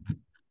অঙ্ক,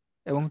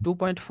 এবং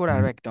 2.4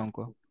 আরো একটা অঙ্ক।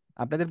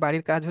 আপনাদের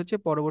বাড়ির কাজ হচ্ছে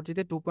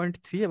পরবর্তীতে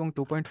 2.3 এবং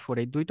 2.4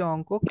 এই 2টা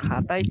অঙ্ক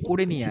খাতায়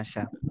করে নিয়ে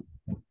আসা।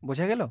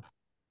 বোঝা গেল?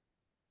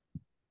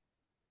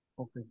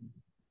 Okay sir.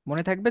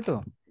 মনে থাকবে তো?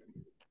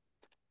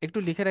 একটু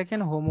লিখে রাখেন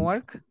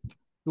হোমওয়ার্ক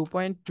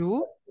 2.2,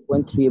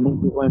 2.3 এবং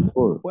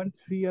 2.4।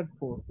 2.3 আর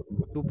 4।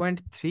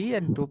 2.3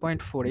 এন্ড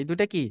 2.4 এই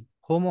দুটা কি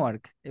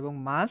হোমওয়ার্ক এবং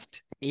মাস্ট।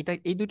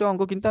 এই দুটো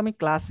অঙ্ক কিন্তু আমি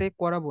ক্লাসে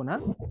করাবো না,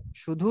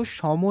 শুধু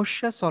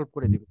সমস্যা সলভ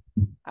করে দিব।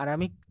 আর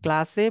আমি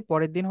ক্লাসে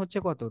পরের দিন হচ্ছে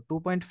কত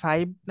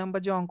 2.5 নাম্বার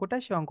যে অঙ্কটা,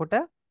 সেই অঙ্কটা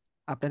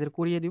আপনাদের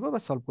করিয়ে দিব বা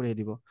সলভ করিয়ে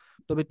দিব।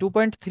 তবে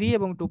 2.3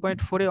 এবং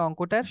 2.4 এর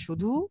অঙ্কটার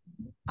শুধু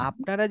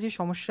আপনারা যে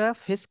সমস্যা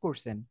ফেস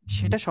করছেন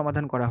সেটা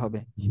সমাধান করা হবে।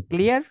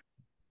 ক্লিয়ার?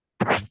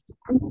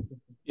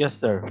 Yes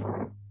sir.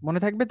 মনে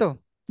থাকবে তো?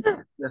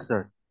 Yes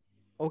sir.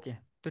 ওকে,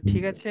 তো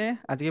ঠিক আছে,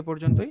 আজকে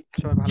পর্যন্তই।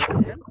 সবাই ভালো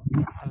থাকবেন।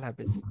 আল্লাহ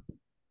হাফেজ।